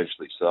horse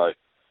eventually. So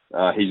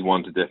he's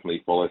one to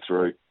definitely follow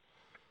through.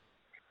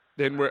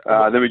 Then we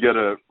go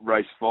to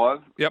race 5.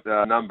 Yep.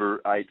 Number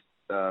 8,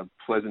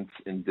 Pleasant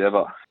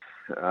Endeavour.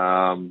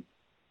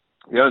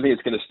 The only thing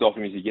that's going to stop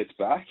him is he gets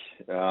back.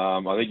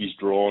 I think he's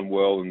drawn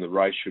well, and the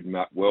race should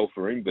map well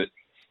for him. But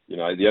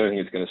the only thing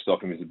that's going to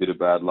stop him is a bit of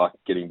bad luck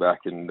getting back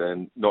and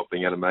then not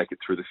being able to make it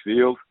through the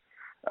field.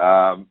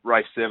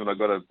 Race 7, I've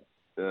got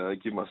to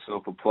give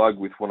myself a plug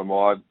with one of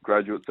my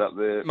graduates up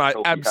there. Mate,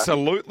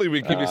 absolutely,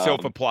 we give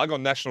yourself a plug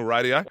on national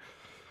radio.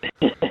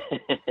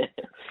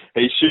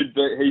 He should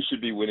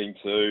be winning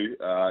too.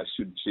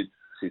 Should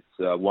sit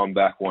one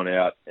back, one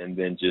out, and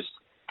then just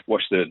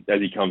watch as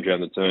he comes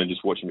around the turn,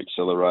 just watch him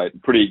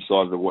accelerate. Pretty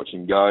excited to watch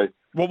him go.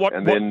 Well, what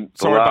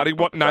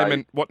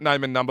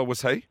name and number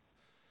was he?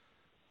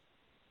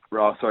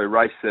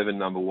 Race 7,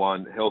 number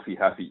 1, Healthy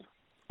Happy.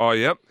 Oh,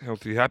 yep,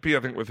 Healthy Happy. I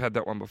think we've had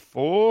that one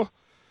before.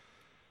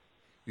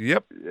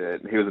 Yep. Yeah,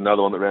 he was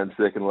another one that ran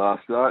second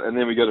last start. And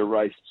then we go to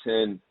race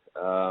 10.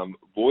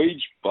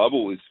 Voyage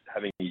Bubble is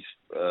having his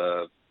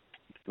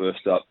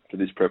first up for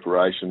this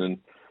preparation, and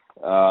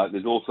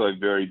there's also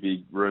very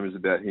big rumours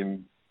about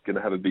him going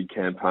to have a big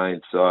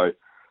campaign. So,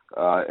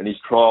 and he's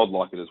trialled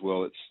like it as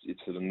well.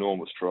 It's an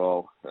enormous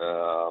trial.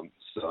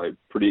 So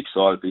pretty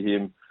excited for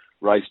him.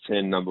 Race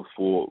 10, number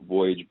 4,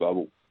 Voyage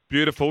Bubble.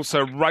 Beautiful.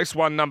 So race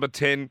 1, number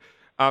 10,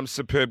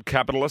 Superb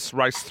Capitalist.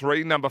 Race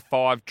 3, number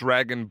 5,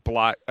 Dragon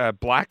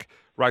Black.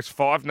 Race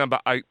 5, number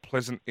 8,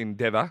 Pleasant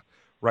Endeavour.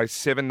 Race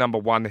 7, number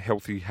 1,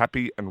 Healthy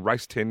Happy. And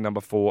race 10,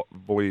 number 4,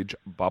 Voyage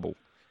Bubble.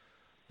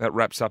 That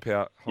wraps up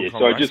our Hong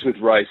Kong race. Just with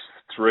race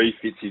 3,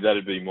 Fitzy,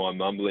 that'd be my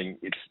mumbling.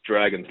 It's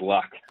Dragon's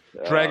Luck.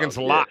 Dragon's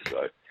Luck.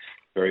 So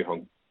very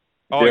Hong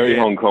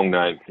Kong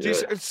name.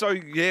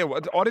 Yeah.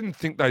 I didn't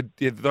think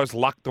those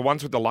luck, the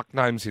ones with the luck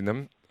names in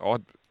them.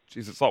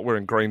 It's like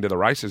wearing green to the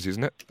races,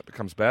 isn't it? It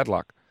becomes bad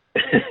luck.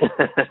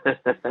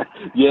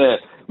 Yeah,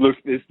 look,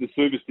 there's the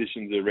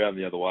superstitions are around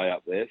the other way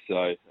up there,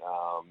 so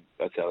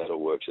that's how that all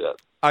works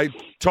out. Hey,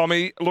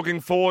 Tommy, looking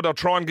forward. I'll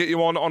try and get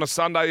you on a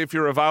Sunday if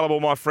you're available,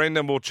 my friend,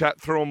 and we'll chat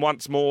through them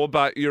once more.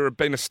 But you've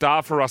been a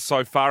star for us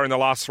so far in the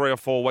last 3 or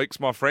 4 weeks,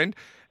 my friend,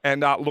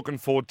 and looking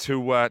forward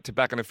to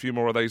backing a few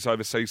more of these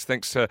overseas.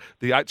 Thanks to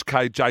the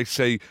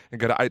HKJC,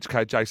 and go to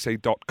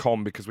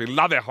hkjc.com because we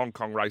love our Hong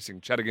Kong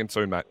racing. Chat again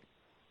soon, mate.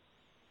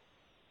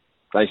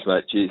 Thanks,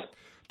 mate. Cheers.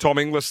 Tom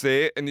Inglis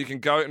there, and you can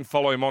go and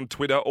follow him on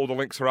Twitter. All the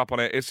links are up on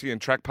our SEN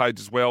track page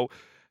as well.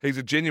 He's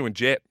a genuine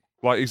jet.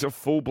 Like, he's a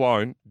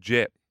full-blown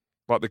jet.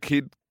 Like, the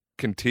kid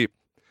can tip.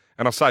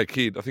 And I say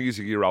kid, I think he's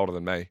a year older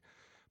than me.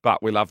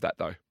 But we love that,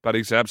 though. But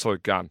he's an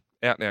absolute gun.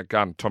 Out-and-out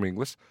gun, Tom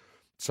Inglis.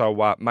 So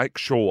make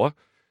sure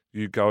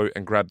you go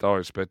and grab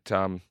those. But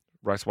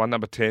race 1,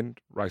 number 10,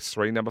 race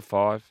 3, number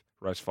 5,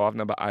 race 5,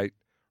 number 8,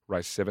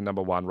 race 7,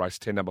 number 1, race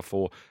 10, number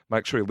 4.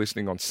 Make sure you're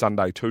listening on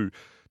Sunday too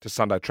to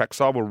Sunday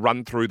Trackside. We'll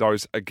run through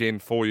those again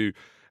for you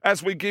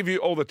as we give you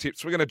all the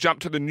tips. We're going to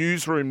jump to the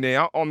newsroom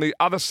now. On the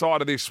other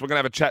side of this, we're going to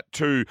have a chat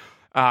to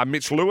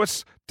Mitch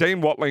Lewis, Dean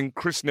Watling,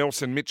 Chris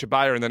Nelson, Mitch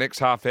Abaya in the next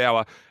half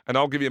hour, and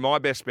I'll give you my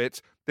best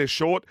bets. They're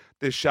short,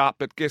 they're sharp,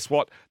 but guess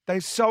what? They're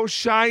so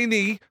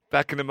shiny.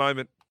 Back in a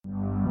moment.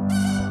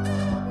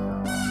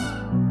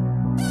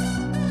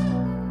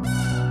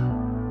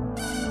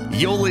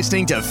 You're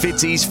listening to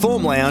Fitzy's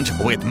Form Lounge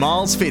with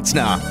Miles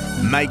Fitzner.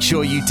 Make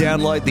sure you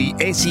download the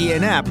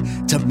SEN app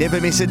to never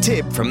miss a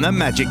tip from the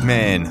Magic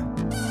Man.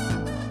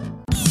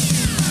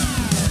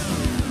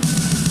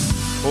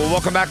 Well,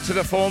 welcome back to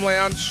the Form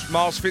Lounge.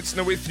 Miles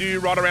Fitzner with you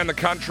right around the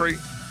country.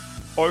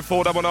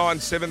 0499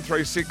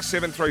 736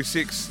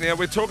 736. Now,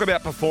 we talk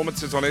about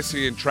performances on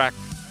SEN track.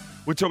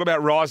 We talk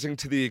about rising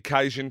to the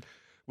occasion.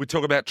 We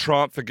talk about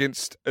triumph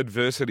against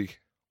adversity.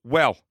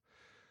 Well,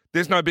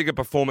 there's no bigger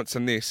performance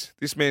than this.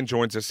 This man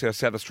joins us, our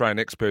South Australian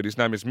expert. His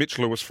name is Mitch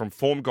Lewis from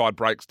Form Guide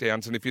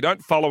Breakdowns. And if you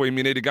don't follow him,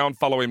 you need to go and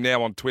follow him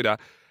now on Twitter.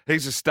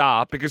 He's a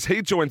star because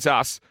he joins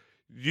us,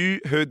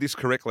 you heard this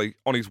correctly,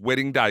 on his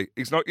wedding day.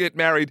 He's not yet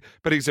married,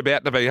 but he's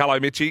about to be. Hello,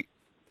 Mitchie.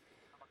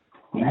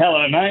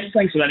 Hello, mate.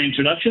 Thanks for that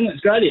introduction.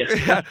 It's great of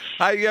you.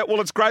 Hey, well,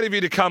 it's great of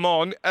you to come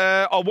on.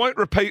 I won't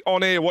repeat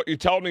on air what you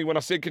told me when I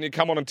said, can you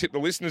come on and tip the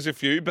listeners a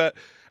few? But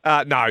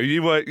no,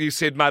 you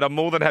said, mate, I'm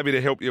more than happy to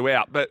help you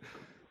out. But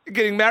you're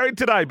getting married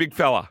today, big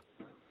fella.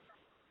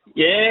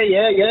 Yeah.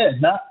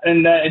 No,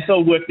 and it's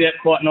all worked out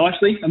quite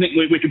nicely. I think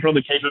we could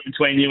probably keep it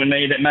between you and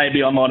me that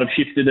maybe I might have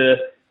shifted a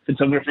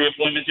photography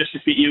appointment just to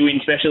fit you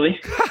in specially.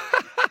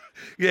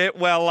 Yeah,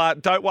 well,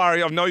 don't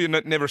worry. I know you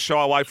never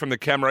shy away from the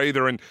camera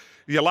either. And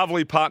your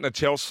lovely partner,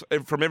 Chelsea,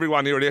 from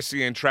everyone here at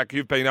SEN Track,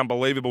 you've been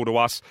unbelievable to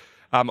us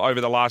over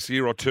the last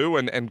year or two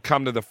and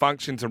come to the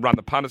functions and run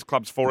the punters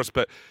clubs for us.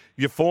 But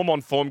your form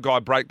on Form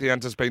Guide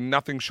Breakdowns has been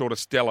nothing short of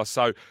stellar.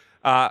 So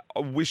I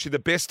wish you the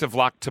best of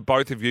luck to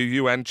both of you,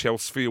 you and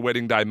Chelsea, for your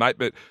wedding day, mate.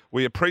 But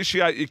we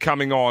appreciate you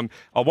coming on.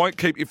 I won't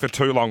keep you for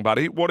too long,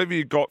 buddy. What have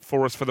you got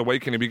for us for the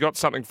weekend? Have you got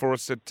something for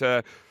us at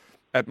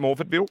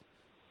Morfordville?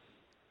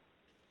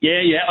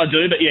 Yeah, I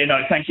do. But yeah, no,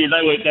 thank you.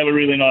 They were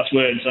really nice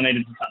words. I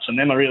needed to touch on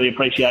them. I really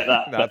appreciate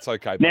that. No, that's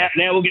okay. Now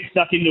we'll get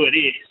stuck into it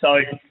here. So,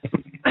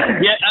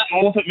 yeah, at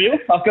Morfordville,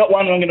 I've got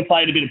one. I'm going to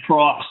play at a bit of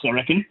price, I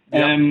reckon.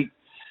 Yep.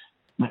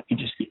 Let me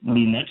just get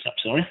the notes up.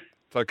 Sorry.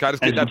 It's okay.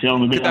 Just get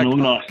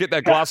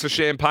that glass of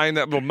champagne,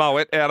 that little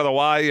Moet out of the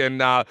way,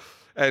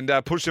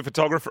 and push the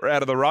photographer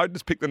out of the road.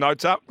 Just pick the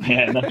notes up.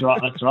 Yeah, that's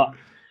right.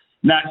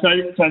 No, so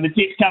the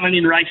tip's coming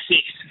in race 6.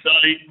 So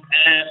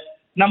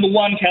number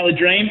 1, Colour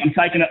Dream. I'm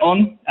taking it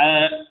on.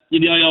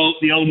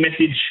 The old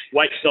message,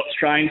 weight stops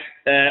trains.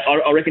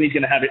 I reckon he's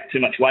going to have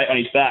too much weight on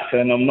his back,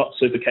 and I'm not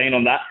super keen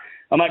on that.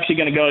 I'm actually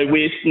going to go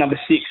with number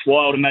 6,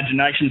 Wild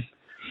Imagination.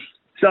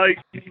 So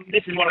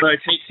this is one of those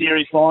heat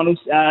series finals.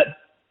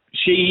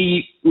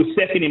 She was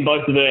second in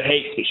both of her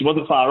heats, but she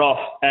wasn't far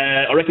off.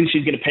 I reckon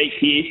she's going to peak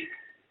here.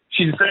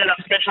 She's a third-up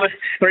specialist,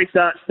 3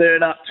 starts,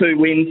 third up, 2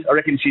 wins. I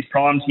reckon she's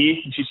primed here.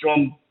 She's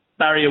from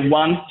barrier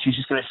 1. She's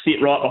just going to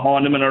sit right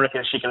behind him, and I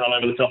reckon she can run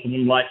over the top of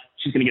him late.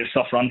 She's going to get a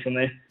soft run from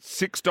there.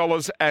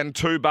 $6 and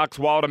 $2,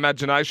 Wild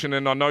Imagination,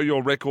 and I know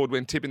your record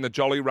when tipping the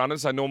Jolly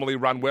Runners. They normally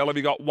run well. Have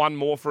you got one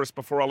more for us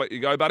before I let you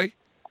go, buddy?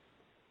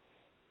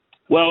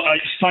 Well,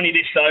 it's funny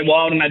this though.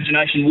 Wild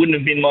Imagination wouldn't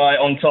have been my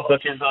on topper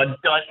because I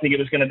don't think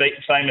it was going to beat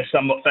the famous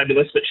Somewhat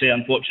Fabulous, but she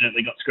unfortunately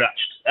got scratched.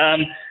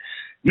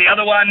 The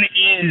other one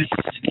is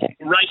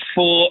race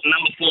 4,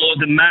 number 4,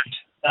 the Map.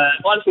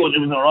 I thought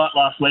it was all right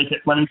last week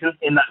at Flemington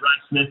in that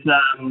race. There's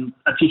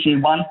a Tissue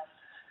one.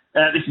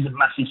 This is a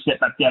massive step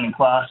back down in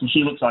class, and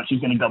she looks like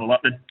she's going to gobble up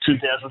the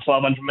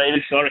 2,500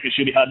 metres, so I reckon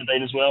she'll be hard to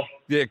beat as well.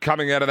 Yeah,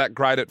 coming out of that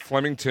grade at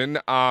Flemington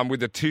with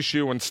the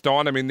Tissue and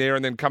Steinem in there,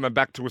 and then coming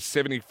back to a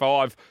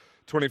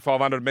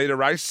 2,500 metre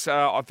race.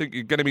 I think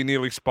you're going to be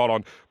nearly spot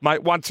on.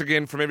 Mate, once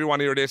again, from everyone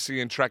here at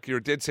SEN Track, you're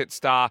a dead set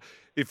star.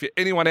 If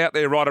anyone out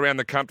there right around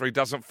the country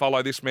doesn't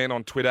follow this man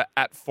on Twitter,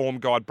 at Form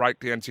Guide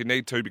Breakdowns, you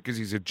need to because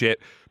he's a jet.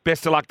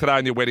 Best of luck today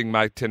on your wedding,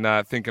 mate,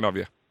 and thinking of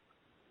you.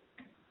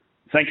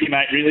 Thank you,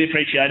 mate. Really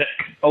appreciate it.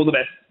 All the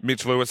best.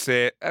 Mitch Lewis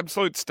there.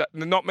 Absolute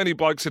not many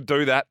blokes would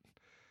do that.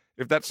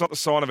 If that's not the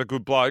sign of a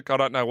good bloke, I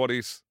don't know what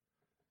is.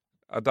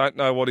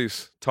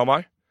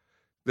 Tomo.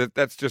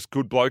 That's just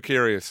good bloke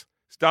areas.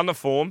 He's done the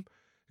form.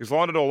 He's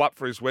lined it all up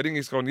for his wedding.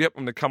 He's gone, yep,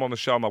 I'm going to come on the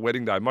show on my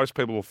wedding day. Most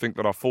people will think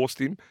that I forced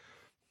him.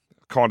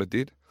 I kind of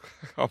did.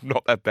 I'm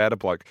not that bad a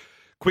bloke.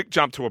 Quick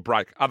jump to a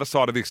break. Other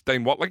side of this,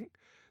 Dean Watling.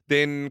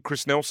 Then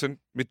Chris Nelson,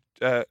 Mitch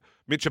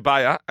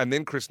Abaya, and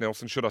then Chris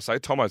Nelson, should I say.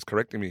 Tomo's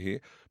correcting me here.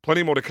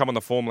 Plenty more to come on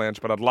the Form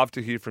Lounge, but I'd love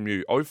to hear from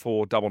you.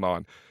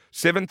 0499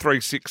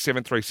 736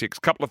 736.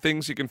 Couple of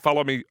things. You can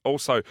follow me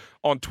also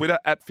on Twitter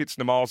at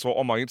FitznerMiles or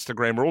on my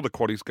Instagram where all the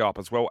quaddies go up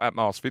as well, at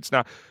Miles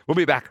Fitzner. We'll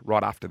be back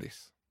right after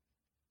this.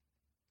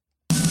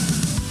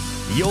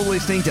 You're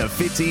listening to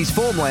Fitzy's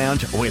Form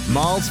Lounge with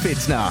Miles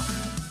Fitzner.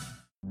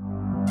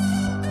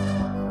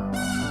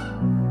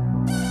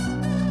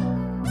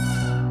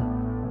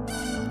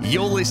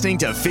 You're listening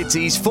to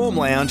Fitzy's Form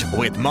Lounge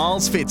with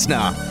Miles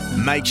Fitzner.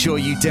 Make sure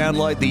you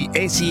download the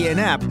SEN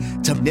app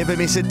to never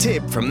miss a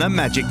tip from the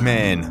Magic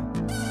Man.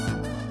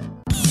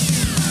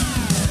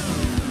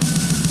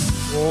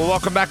 Well,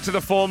 welcome back to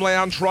the Form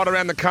Lounge right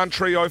around the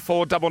country.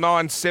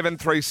 0499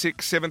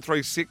 736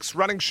 736.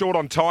 Running short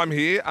on time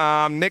here.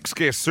 Next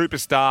guest,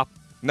 superstar.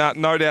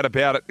 No doubt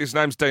about it. His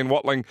name's Dean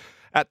Watling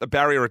at the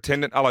barrier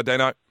attendant. Hello,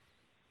 Dino.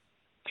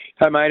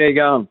 Hey, mate. How you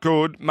going?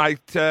 Good,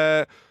 mate.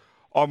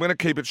 I'm going to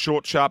keep it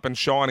short, sharp and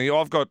shiny.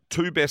 I've got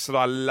 2 bets that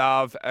I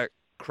love at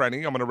Cranny.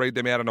 I'm going to read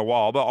them out in a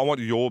while, but I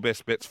want your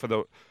best bets for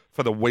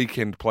the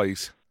weekend,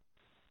 please.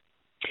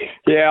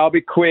 Yeah, I'll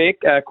be quick.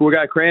 We'll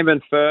go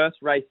Cranbourne first.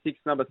 Race 6,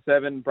 number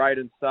 7,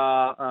 Braden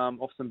Star.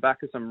 Off some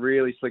back of some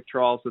really slick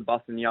trials with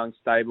Bus and Young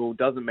stable.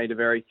 Doesn't meet a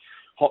very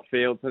hot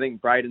field. So I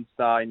think Braden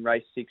Star in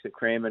race 6 at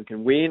Cranbourne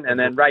can win. And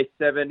then race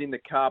 7 in the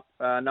Cup,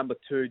 number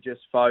 2,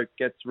 Just Folk.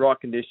 Gets right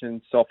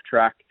conditions, soft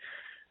track.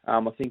 I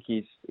think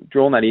he's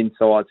drawn that inside,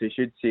 so he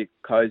should sit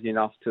cozy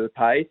enough to the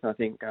pace. And I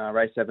think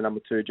race 7,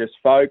 number 2, Just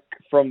Folk.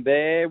 From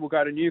there, we'll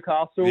go to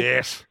Newcastle.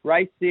 Yes.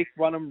 Race 6,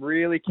 one I'm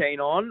really keen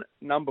on.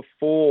 Number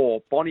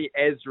 4, Bonnie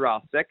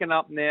Ezra. Second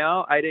up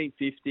now,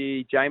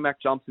 1850.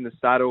 J-Mac jumps in the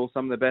saddle.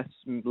 Some of the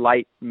best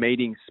late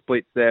meeting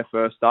splits there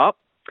first up.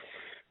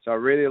 So I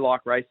really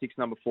like race 6,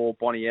 number 4,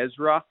 Bonnie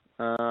Ezra.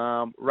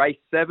 Race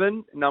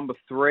 7, number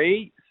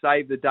 3,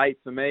 Save the Date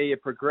for me. A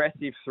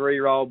progressive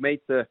 3-year-old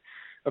meets a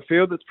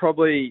field that's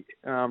probably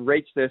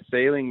reached their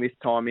ceiling this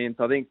time in.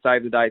 So I think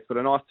Save the Date's got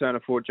a nice turn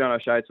of foot. John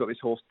O'Shea's got this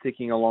horse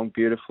ticking along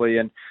beautifully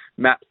and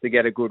maps to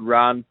get a good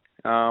run.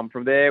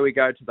 From there, we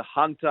go to the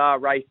Hunter,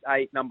 race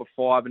 8, number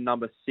 5 and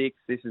number 6.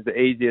 This is the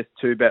easiest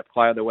 2-bet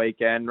play of the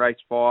weekend.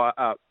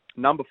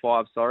 Number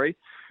 5,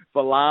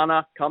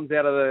 Valana comes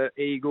out of the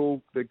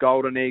Eagle. The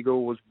Golden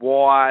Eagle was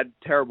wide,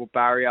 terrible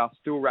barrier,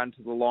 still ran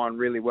to the line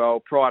really well.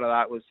 Prior to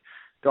that was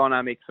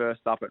dynamic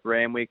first up at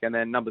Randwick, and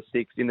then number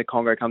 6 in the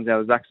Congo comes out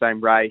the exact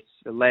same race.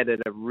 It led at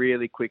a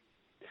really quick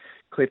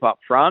clip up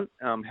front,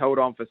 held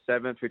on for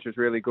 7th, which was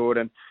really good,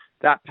 and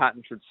that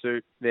pattern should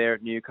suit there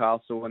at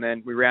Newcastle. And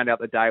then we round out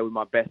the day with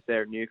my best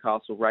there at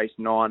Newcastle, race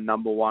 9,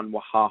 number 1,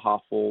 Wahaha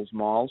Falls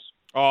Miles.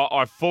 Oh,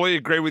 I fully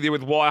agree with you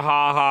with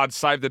Wahaha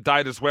saved the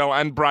date as well,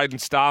 and Braden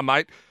Starr,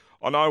 mate.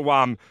 I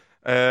know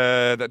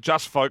that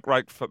Just Folk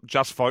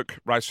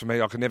race for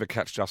me. I can never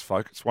catch Just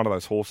Folk. It's one of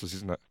those horses,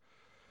 isn't it?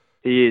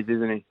 He is,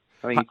 isn't he?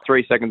 I think he's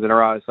 3 seconds in a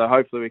row, so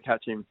hopefully we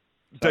catch him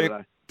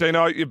Saturday.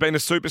 Dino, you've been a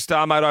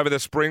superstar, mate, over the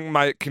spring.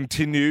 May it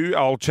continue.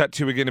 I'll chat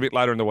to you again a bit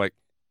later in the week.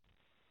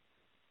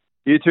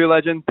 You too,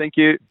 legend. Thank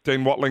you.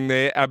 Dean Watling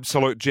there,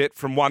 absolute jet.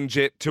 From one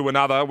jet to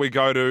another, we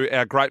go to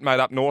our great mate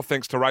up north,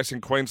 thanks to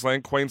Racing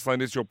Queensland.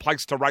 Queensland is your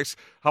place to race.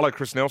 Hello,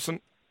 Chris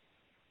Nelson.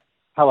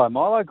 Hello,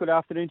 Milo. Good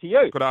afternoon to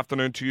you. Good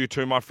afternoon to you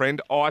too, my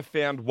friend. I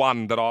found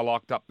one that I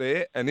liked up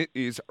there, and it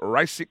is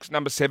race 6,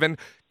 number 7,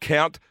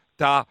 Count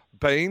Da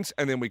Beans,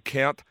 and then we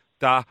count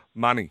Da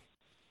Money.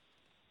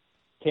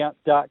 Count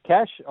Dark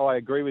Cash, I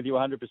agree with you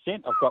 100%.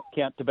 I've got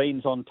Count Da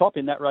Beans on top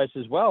in that race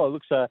as well. It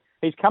looks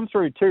he's come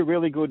through 2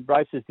 really good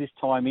races this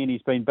time in.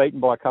 He's been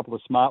beaten by a couple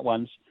of smart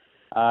ones.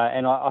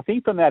 And I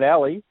think from that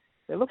alley,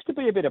 there looks to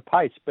be a bit of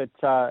pace, but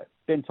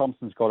Ben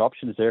Thompson's got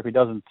options there. If he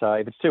doesn't,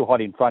 if it's too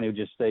hot in front, he'll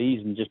just ease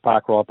and just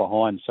park right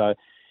behind. So,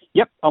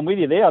 yep, I'm with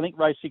you there. I think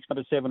race 6,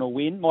 number 7 will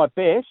win. My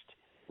best,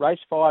 race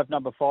 5,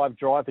 number 5,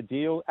 Drive the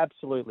Deal,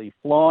 absolutely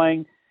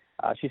flying.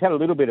 She's had a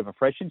little bit of a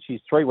freshen.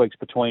 She's 3 weeks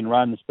between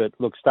runs, but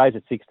look, stays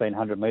at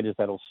 1,600 metres.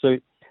 That'll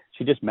suit.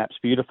 She just maps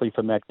beautifully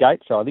from that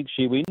gate, so I think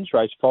she wins.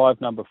 Race 5,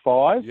 number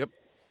 5. Yep.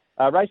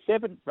 Race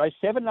 7,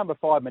 number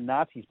 5,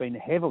 Manati's been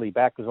heavily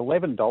back. There's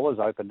 $11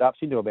 opened up.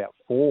 She's into about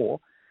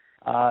 4.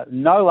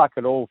 No luck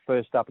at all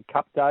first up at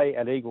Cup Day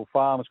at Eagle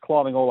Farm. Was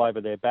climbing all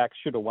over their back.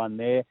 Should have won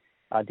there.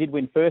 Did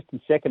win first and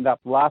second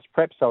up last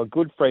prep, so a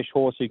good fresh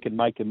horse who can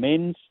make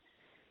amends.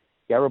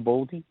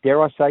 Garibaldi.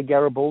 Dare I say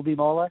Garibaldi,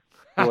 Milo?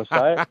 Do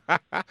I say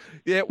it?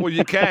 Yeah, well,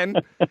 you can.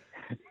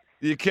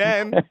 You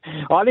can.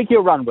 I think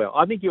he'll run well.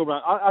 I think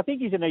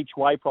he's an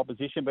each-way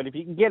proposition, but if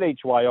you can get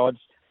each-way odds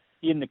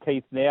in the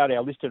Keith now,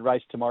 our listed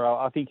race tomorrow,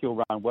 I think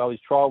he'll run well. His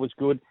trial was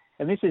good,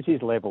 and this is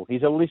his level.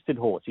 He's a listed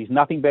horse. He's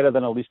nothing better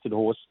than a listed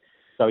horse,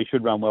 so he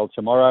should run well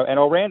tomorrow. And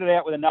I'll round it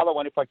out with another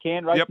one if I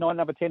can. Race 9,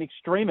 number 10,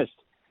 Extremist.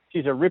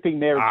 She's a ripping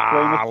mare,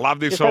 Extremist. I love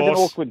this just horse. Has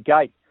an awkward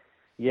gait.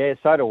 Yeah,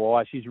 so do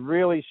I. She's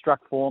really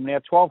struck form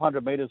now.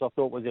 1,200 metres I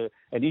thought was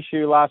an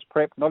issue last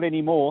prep. Not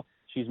anymore.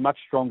 She's much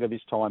stronger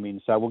this time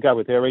in. So we'll go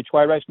with her each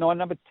way. Race 9,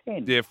 number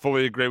 10. Yeah,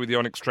 fully agree with you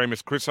on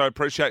Extremist. Chris, I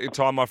appreciate your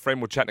time, my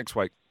friend. We'll chat next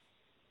week.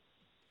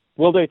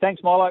 Will do.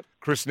 Thanks, Milo.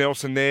 Chris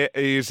Nelson there.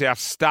 He is our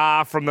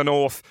star from the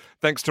north,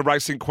 thanks to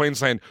Racing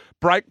Queensland.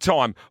 Break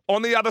time.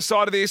 On the other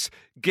side of this,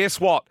 guess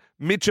what?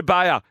 Mitch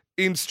Abaya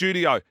in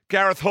studio.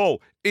 Gareth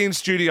Hall in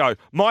studio.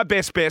 My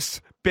best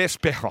bet.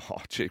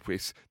 Oh, gee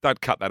whiz. Don't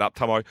cut that up,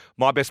 Tomo.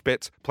 My best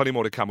bets. Plenty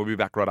more to come. We'll be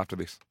back right after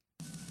this.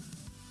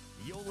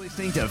 You're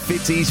listening to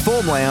Fitzy's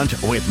Form Lounge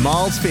with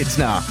Miles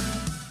Fitzner.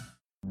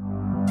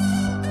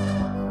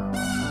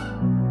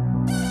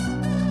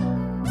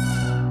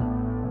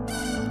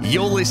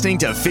 You're listening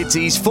to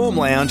Fitzy's Form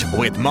Lounge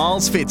with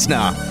Miles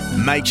Fitzner.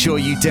 Make sure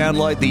you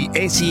download the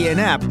SEN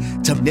app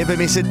to never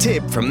miss a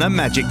tip from the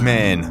Magic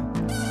Man.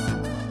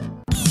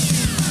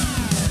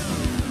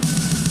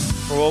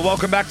 Well,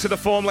 welcome back to the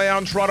Form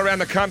Lounge right around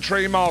the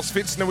country. Miles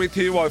Fitzner with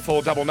you,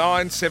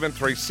 0499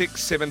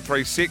 736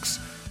 736.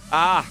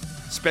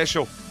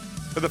 Special.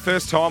 For the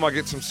first time, I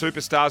get some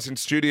superstars in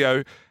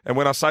studio. And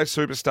when I say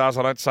superstars,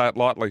 I don't say it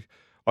lightly.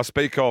 I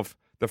speak of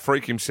the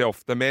freak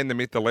himself, the man, the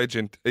myth, the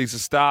legend. He's a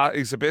star.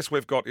 He's the best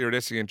we've got here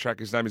at SEN Track.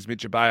 His name is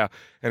Mitch Abaya,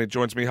 and he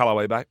joins me. Hello,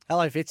 eBay.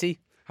 Hello, Fitzy.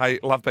 Hey,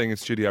 love being in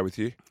studio with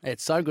you.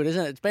 It's so good,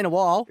 isn't it? It's been a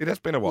while. It has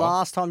been a while.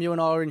 Last time you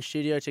and I were in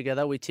studio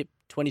together, we tipped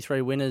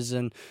 23 winners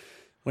and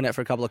went out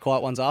for a couple of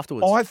quiet ones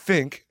afterwards. I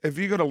think, have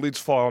you got a lids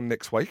fly on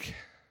next week?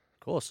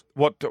 Of course.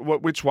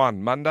 Which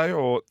one? Monday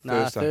or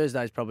Thursday?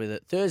 Thursday's probably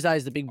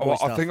Thursday's the big boy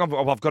stuff. I think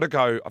I've got to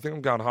go. I think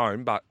I'm going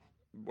home, but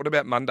what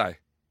about Monday?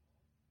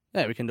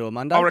 Yeah, we can do a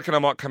Monday. I reckon I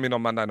might come in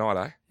on Monday night,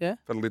 eh? Yeah.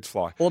 For the lids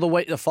fly. Or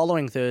the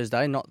following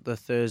Thursday, not the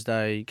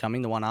Thursday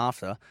coming, the one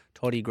after.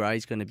 Toddy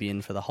Gray's going to be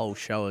in for the whole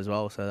show as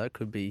well, so that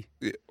could be...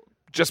 Yeah.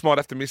 Just might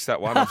have to miss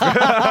that one.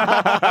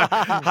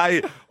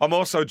 Hey, I'm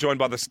also joined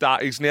by the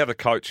star. He's now the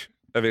coach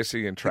of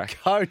SEN Track.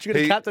 Coach, you're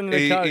the captain and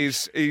the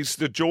coach. He's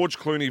the George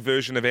Clooney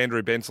version of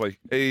Andrew Bensley.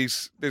 He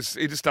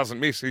just doesn't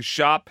miss. He's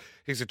sharp.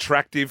 He's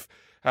attractive.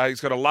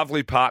 He's got a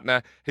lovely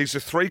partner. He's a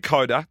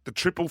three-coder, the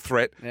triple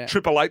threat. Yeah.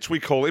 Triple H,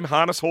 we call him.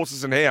 Harness,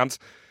 horses and hounds.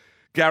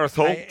 Gareth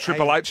Hall,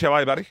 Triple H. How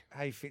are you, buddy?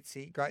 Hey,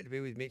 Fitzy. Great to be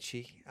with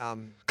Mitchie.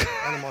 One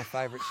of my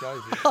favourite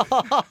shows.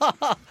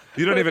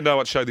 You don't even know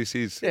what show this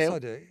is. Yes, I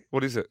do.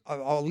 What is it?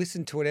 I'll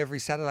listen to it every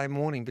Saturday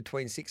morning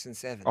between 6 and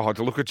 7. Oh,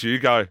 to look at you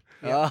go.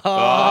 Yeah.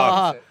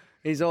 Oh,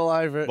 he's all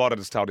over it. Might have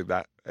just told him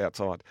that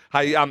outside.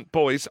 Hey,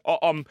 boys,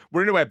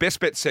 we're into our best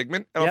bet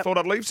segment, and I thought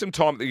I'd leave some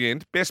time at the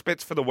end. Best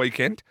bets for the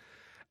weekend.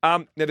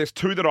 Now, there's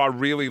two that I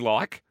really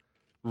like.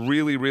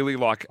 really, really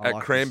like at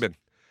like Cranbourne.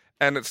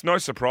 And it's no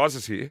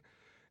surprises here.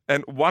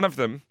 And one of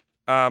them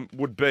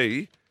would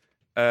be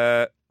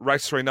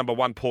race 3, number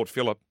 1, Port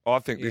Phillip. I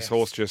think this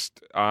horse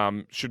just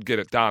should get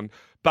it done,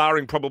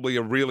 barring probably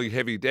a really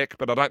heavy deck,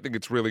 but I don't think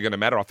it's really going to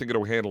matter. I think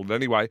it'll handle it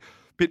anyway.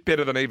 Bit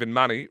better than even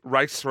money.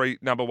 Race 3,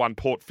 number 1,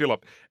 Port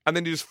Phillip. And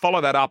then you just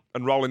follow that up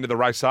and roll into the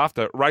race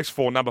after. Race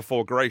 4, number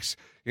 4, Greece.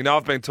 You know,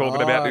 I've been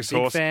talking about this big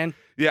horse. Fan.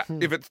 Yeah,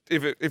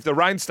 if the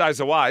rain stays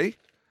away,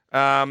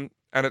 and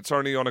it's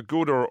only on a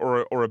good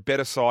or a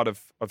better side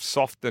of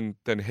soft than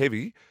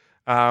heavy,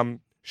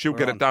 she'll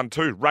get it done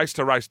too. Race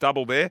to race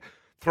double there.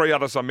 3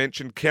 others I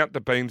mentioned: Count the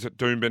Beans at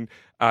Doomben,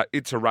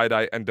 It's a Ray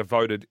Day, and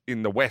Devoted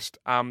in the West.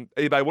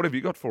 eBay, what have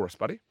you got for us,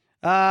 buddy?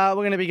 We're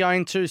going to be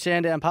going to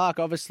Sandown Park.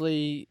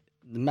 Obviously,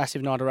 the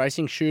massive night of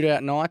racing,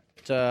 shootout night,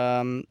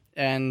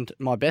 and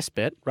my best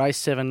bet, race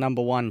 7,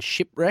 number 1,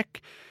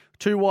 Shipwreck.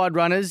 2 wide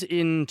runners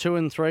in 2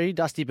 and 3,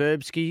 Dusty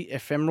Burbsky,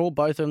 Ephemeral.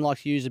 Both of them like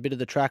to use a bit of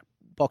the track.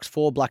 Box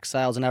 4, Black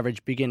Sails, and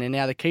Average Beginner.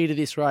 Now, the key to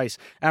this race,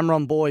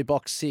 Amron Boy,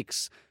 box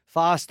 6.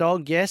 Fast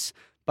dog, yes,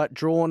 but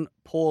drawn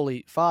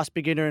poorly. Fast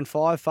beginner in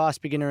 5,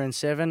 fast beginner in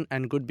 7,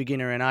 and good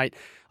beginner in 8.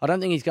 I don't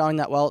think he's going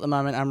that well at the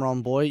moment,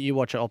 Amron Boy. You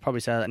watch it, I'll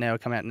probably say that now,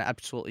 come out and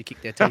absolutely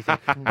kick their teeth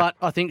in. But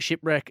I think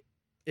Shipwreck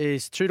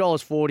is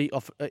 $2.40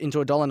 off into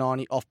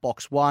 $1.90 off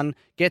box 1.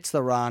 Gets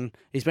the run.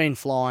 He's been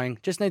flying.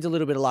 Just needs a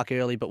little bit of luck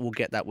early, but we'll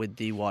get that with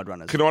the wide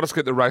runners. Can I just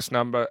get the race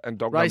number and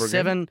dog number again? Race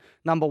 7,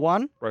 number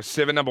 1. Race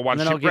 7, number 1, And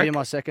then Shipwreck. I'll give you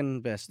my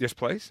second best. Yes,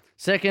 please.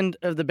 Second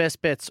of the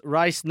best bets,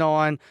 race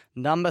 9,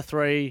 number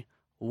 3,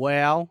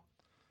 Wow.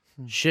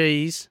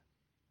 She's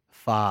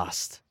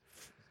fast.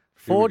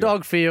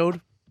 4-dog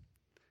field.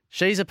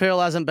 She's a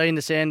Pearl hasn't been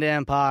to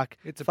Sandown Park.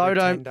 It's a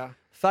pretender.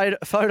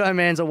 Photo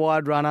Man's a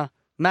wide runner.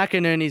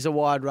 McInerney's a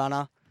wide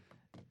runner.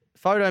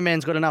 Photo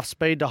Man's got enough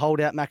speed to hold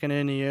out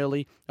McInerney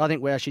early. I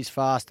think Wow She's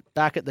fast.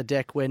 Back at the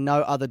deck where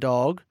no other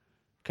dog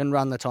can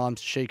run the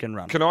times she can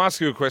run. Can I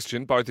ask you a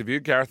question, both of you?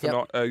 Gareth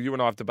and I, you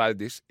and I have debated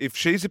this. If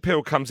She's a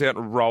Pearl comes out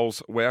and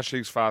rolls Wow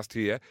She's fast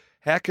here,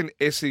 how can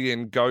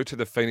SEN go to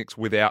the Phoenix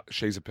without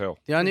She's a Pearl?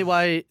 The only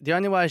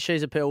way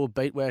She's a Pearl will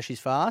beat Where She's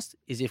Fast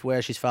is if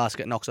Where She's Fast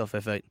get knocks off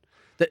her feet.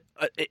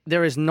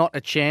 There is not a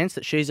chance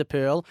that She's a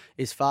Pearl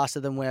is faster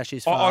than Where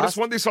She's Fast. I just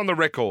want this on the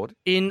record.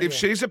 If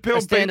She's a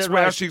Pearl beats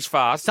Where She's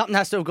Fast, something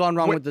has to have gone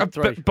wrong with the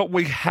 3. But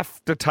we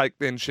have to take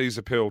then She's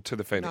a Pearl to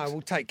the Phoenix. No,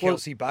 we'll take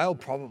Kelsey Bale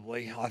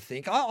probably, I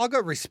think. I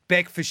got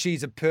respect for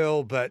She's a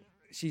Pearl, but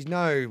she's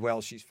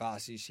she's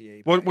fast, is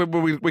she? Well,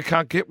 we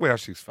can't get Where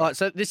She's Fast. All right,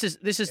 so this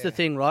is the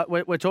thing, right?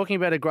 We're talking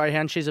about a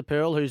greyhound, She's a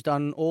Pearl, who's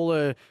done all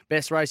her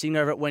best racing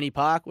over at Wenny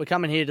Park. We're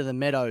coming here to the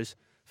Meadows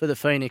for the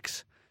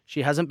Phoenix.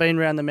 She hasn't been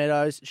around the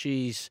Meadows.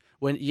 She's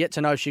yet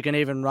to know if she can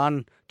even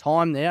run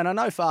time there. And I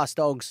know fast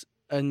dogs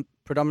are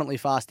predominantly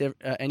fast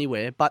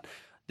anywhere, but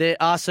there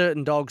are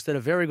certain dogs that are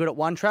very good at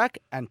one track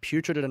and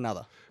putrid at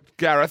another.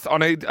 Gareth, I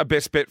need a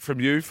best bet from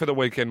you for the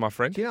weekend, my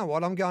friend. Do you know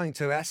what? I'm going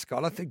to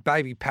Ascot. I think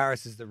Baby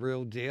Paris is the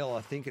real deal. I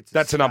think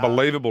that's an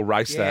unbelievable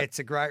race. Yeah, it's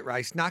a great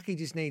race. Nucky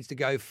just needs to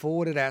go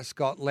forward at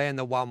Ascot, land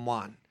the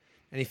 1-1.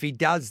 And if he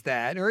does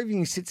that, or even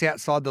he sits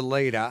outside the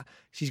leader,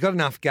 she's got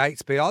enough gate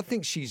speed. I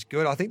think she's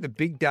good. I think the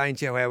big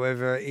danger,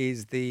 however,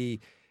 is the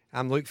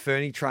Luke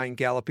Fernie trained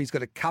gallop. He's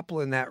got a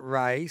couple in that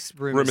race.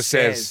 Rumour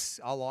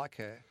says. I like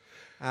her.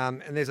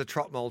 And there's a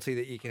trot multi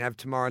that you can have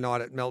tomorrow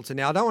night at Melton.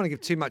 Now, I don't want to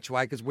give too much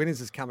away because Winners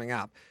is coming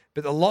up.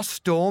 But the Lost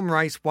Storm,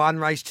 race 1,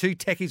 race 2,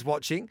 Techie's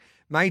watching.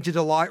 Major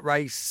Delight,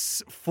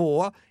 race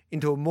 4,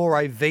 into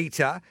Amore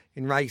Vita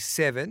in race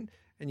 7.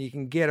 And you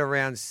can get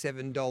around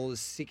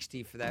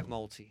 $7.60 for that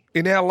multi.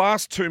 In our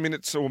last 2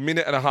 minutes or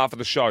minute and a half of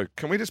the show,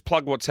 can we just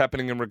plug what's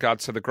happening in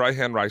regards to the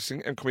greyhound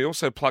racing? And can we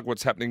also plug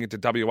what's happening into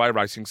WA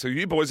racing? So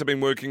you boys have been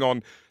working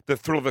on the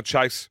Thrill of the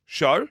Chase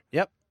show.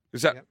 Yep.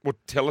 Is that what?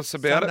 Tell us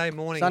about Sunday it.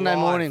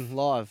 morning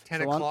live.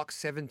 10 o'clock,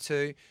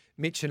 7-2.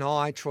 Mitch and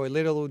I, Troy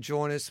Little will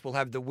join us. We'll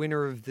have the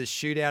winner of the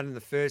shootout in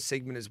the first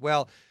segment as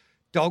well.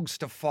 Dogs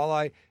to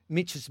follow.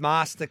 Mitch's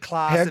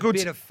masterclass, a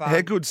bit of fun.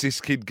 How good's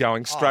this kid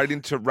going? Straight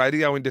into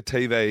radio, into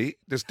TV,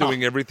 just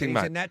doing everything,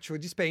 mate. He's a natural,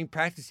 just been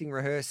practicing,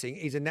 rehearsing.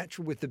 He's a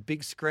natural with the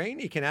big screen.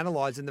 He can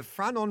analyse in the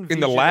front-on vision. In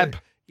the lab.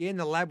 Yeah, in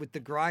the lab with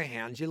the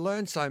greyhounds. You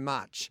learn so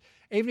much.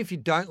 Even if you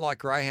don't like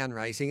greyhound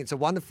racing, it's a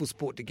wonderful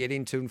sport to get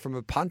into. And from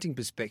a punting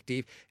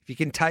perspective, if you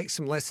can take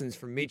some lessons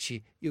from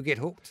Mitchie, you'll get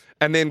hooked.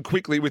 And then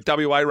quickly with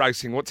WA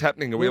racing, what's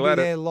happening? Are we We'll allowed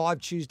be there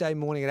live Tuesday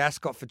morning at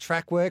Ascot for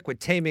track work. We're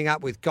teaming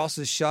up with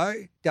Goss's show,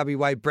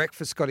 WA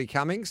Breakfast, Scotty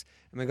Cummings.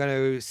 And we're going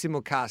to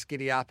simulcast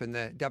Giddy Up and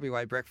the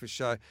WA Breakfast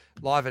show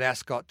live at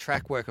Ascot.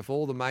 Track work of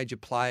all the major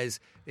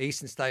players. The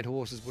Eastern State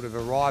horses would have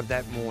arrived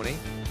that morning.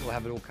 We'll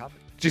have it all covered.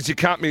 Just you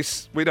can't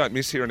miss. We don't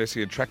miss here in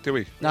SEN Track, do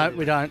we? No,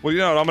 we don't. Well, you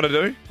know what I'm going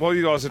to do? While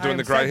you guys are doing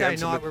the greyhounds.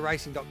 Saturday night, we're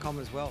racing.com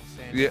as well.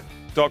 Sandown.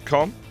 Yeah,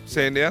 .com,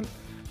 Sandown.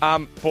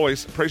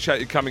 Boys,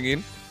 appreciate you coming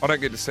in. I don't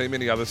get to see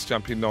many others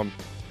jump in on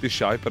this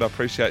show, but I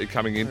appreciate you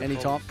coming in.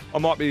 Anytime. I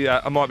might be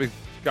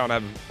going to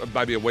have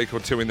maybe a week or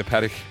two in the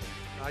paddock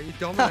You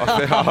dominate.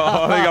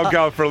 I think I'm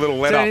going for a little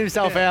let up. Turning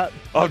himself out.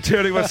 I'm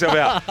turning myself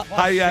out.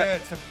 Hey,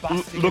 shirts are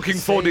busting looking at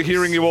the forward to seams.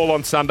 hearing you all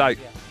on Sunday.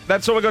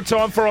 That's all we've got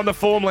time for on the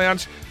Form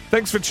Lounge.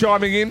 Thanks for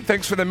chiming in.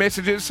 Thanks for the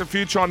messages. A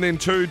few chimed in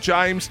too,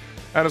 James,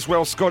 and as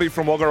well Scotty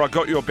from Wagga. I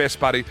got your best,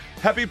 buddy.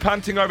 Happy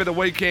punting over the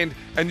weekend,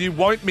 and you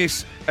won't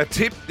miss a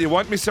tip. You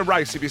won't miss a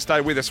race if you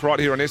stay with us right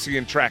here on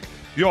SEN Track.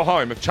 Your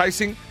home of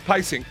chasing,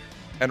 pacing,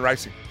 and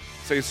racing.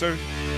 See you soon.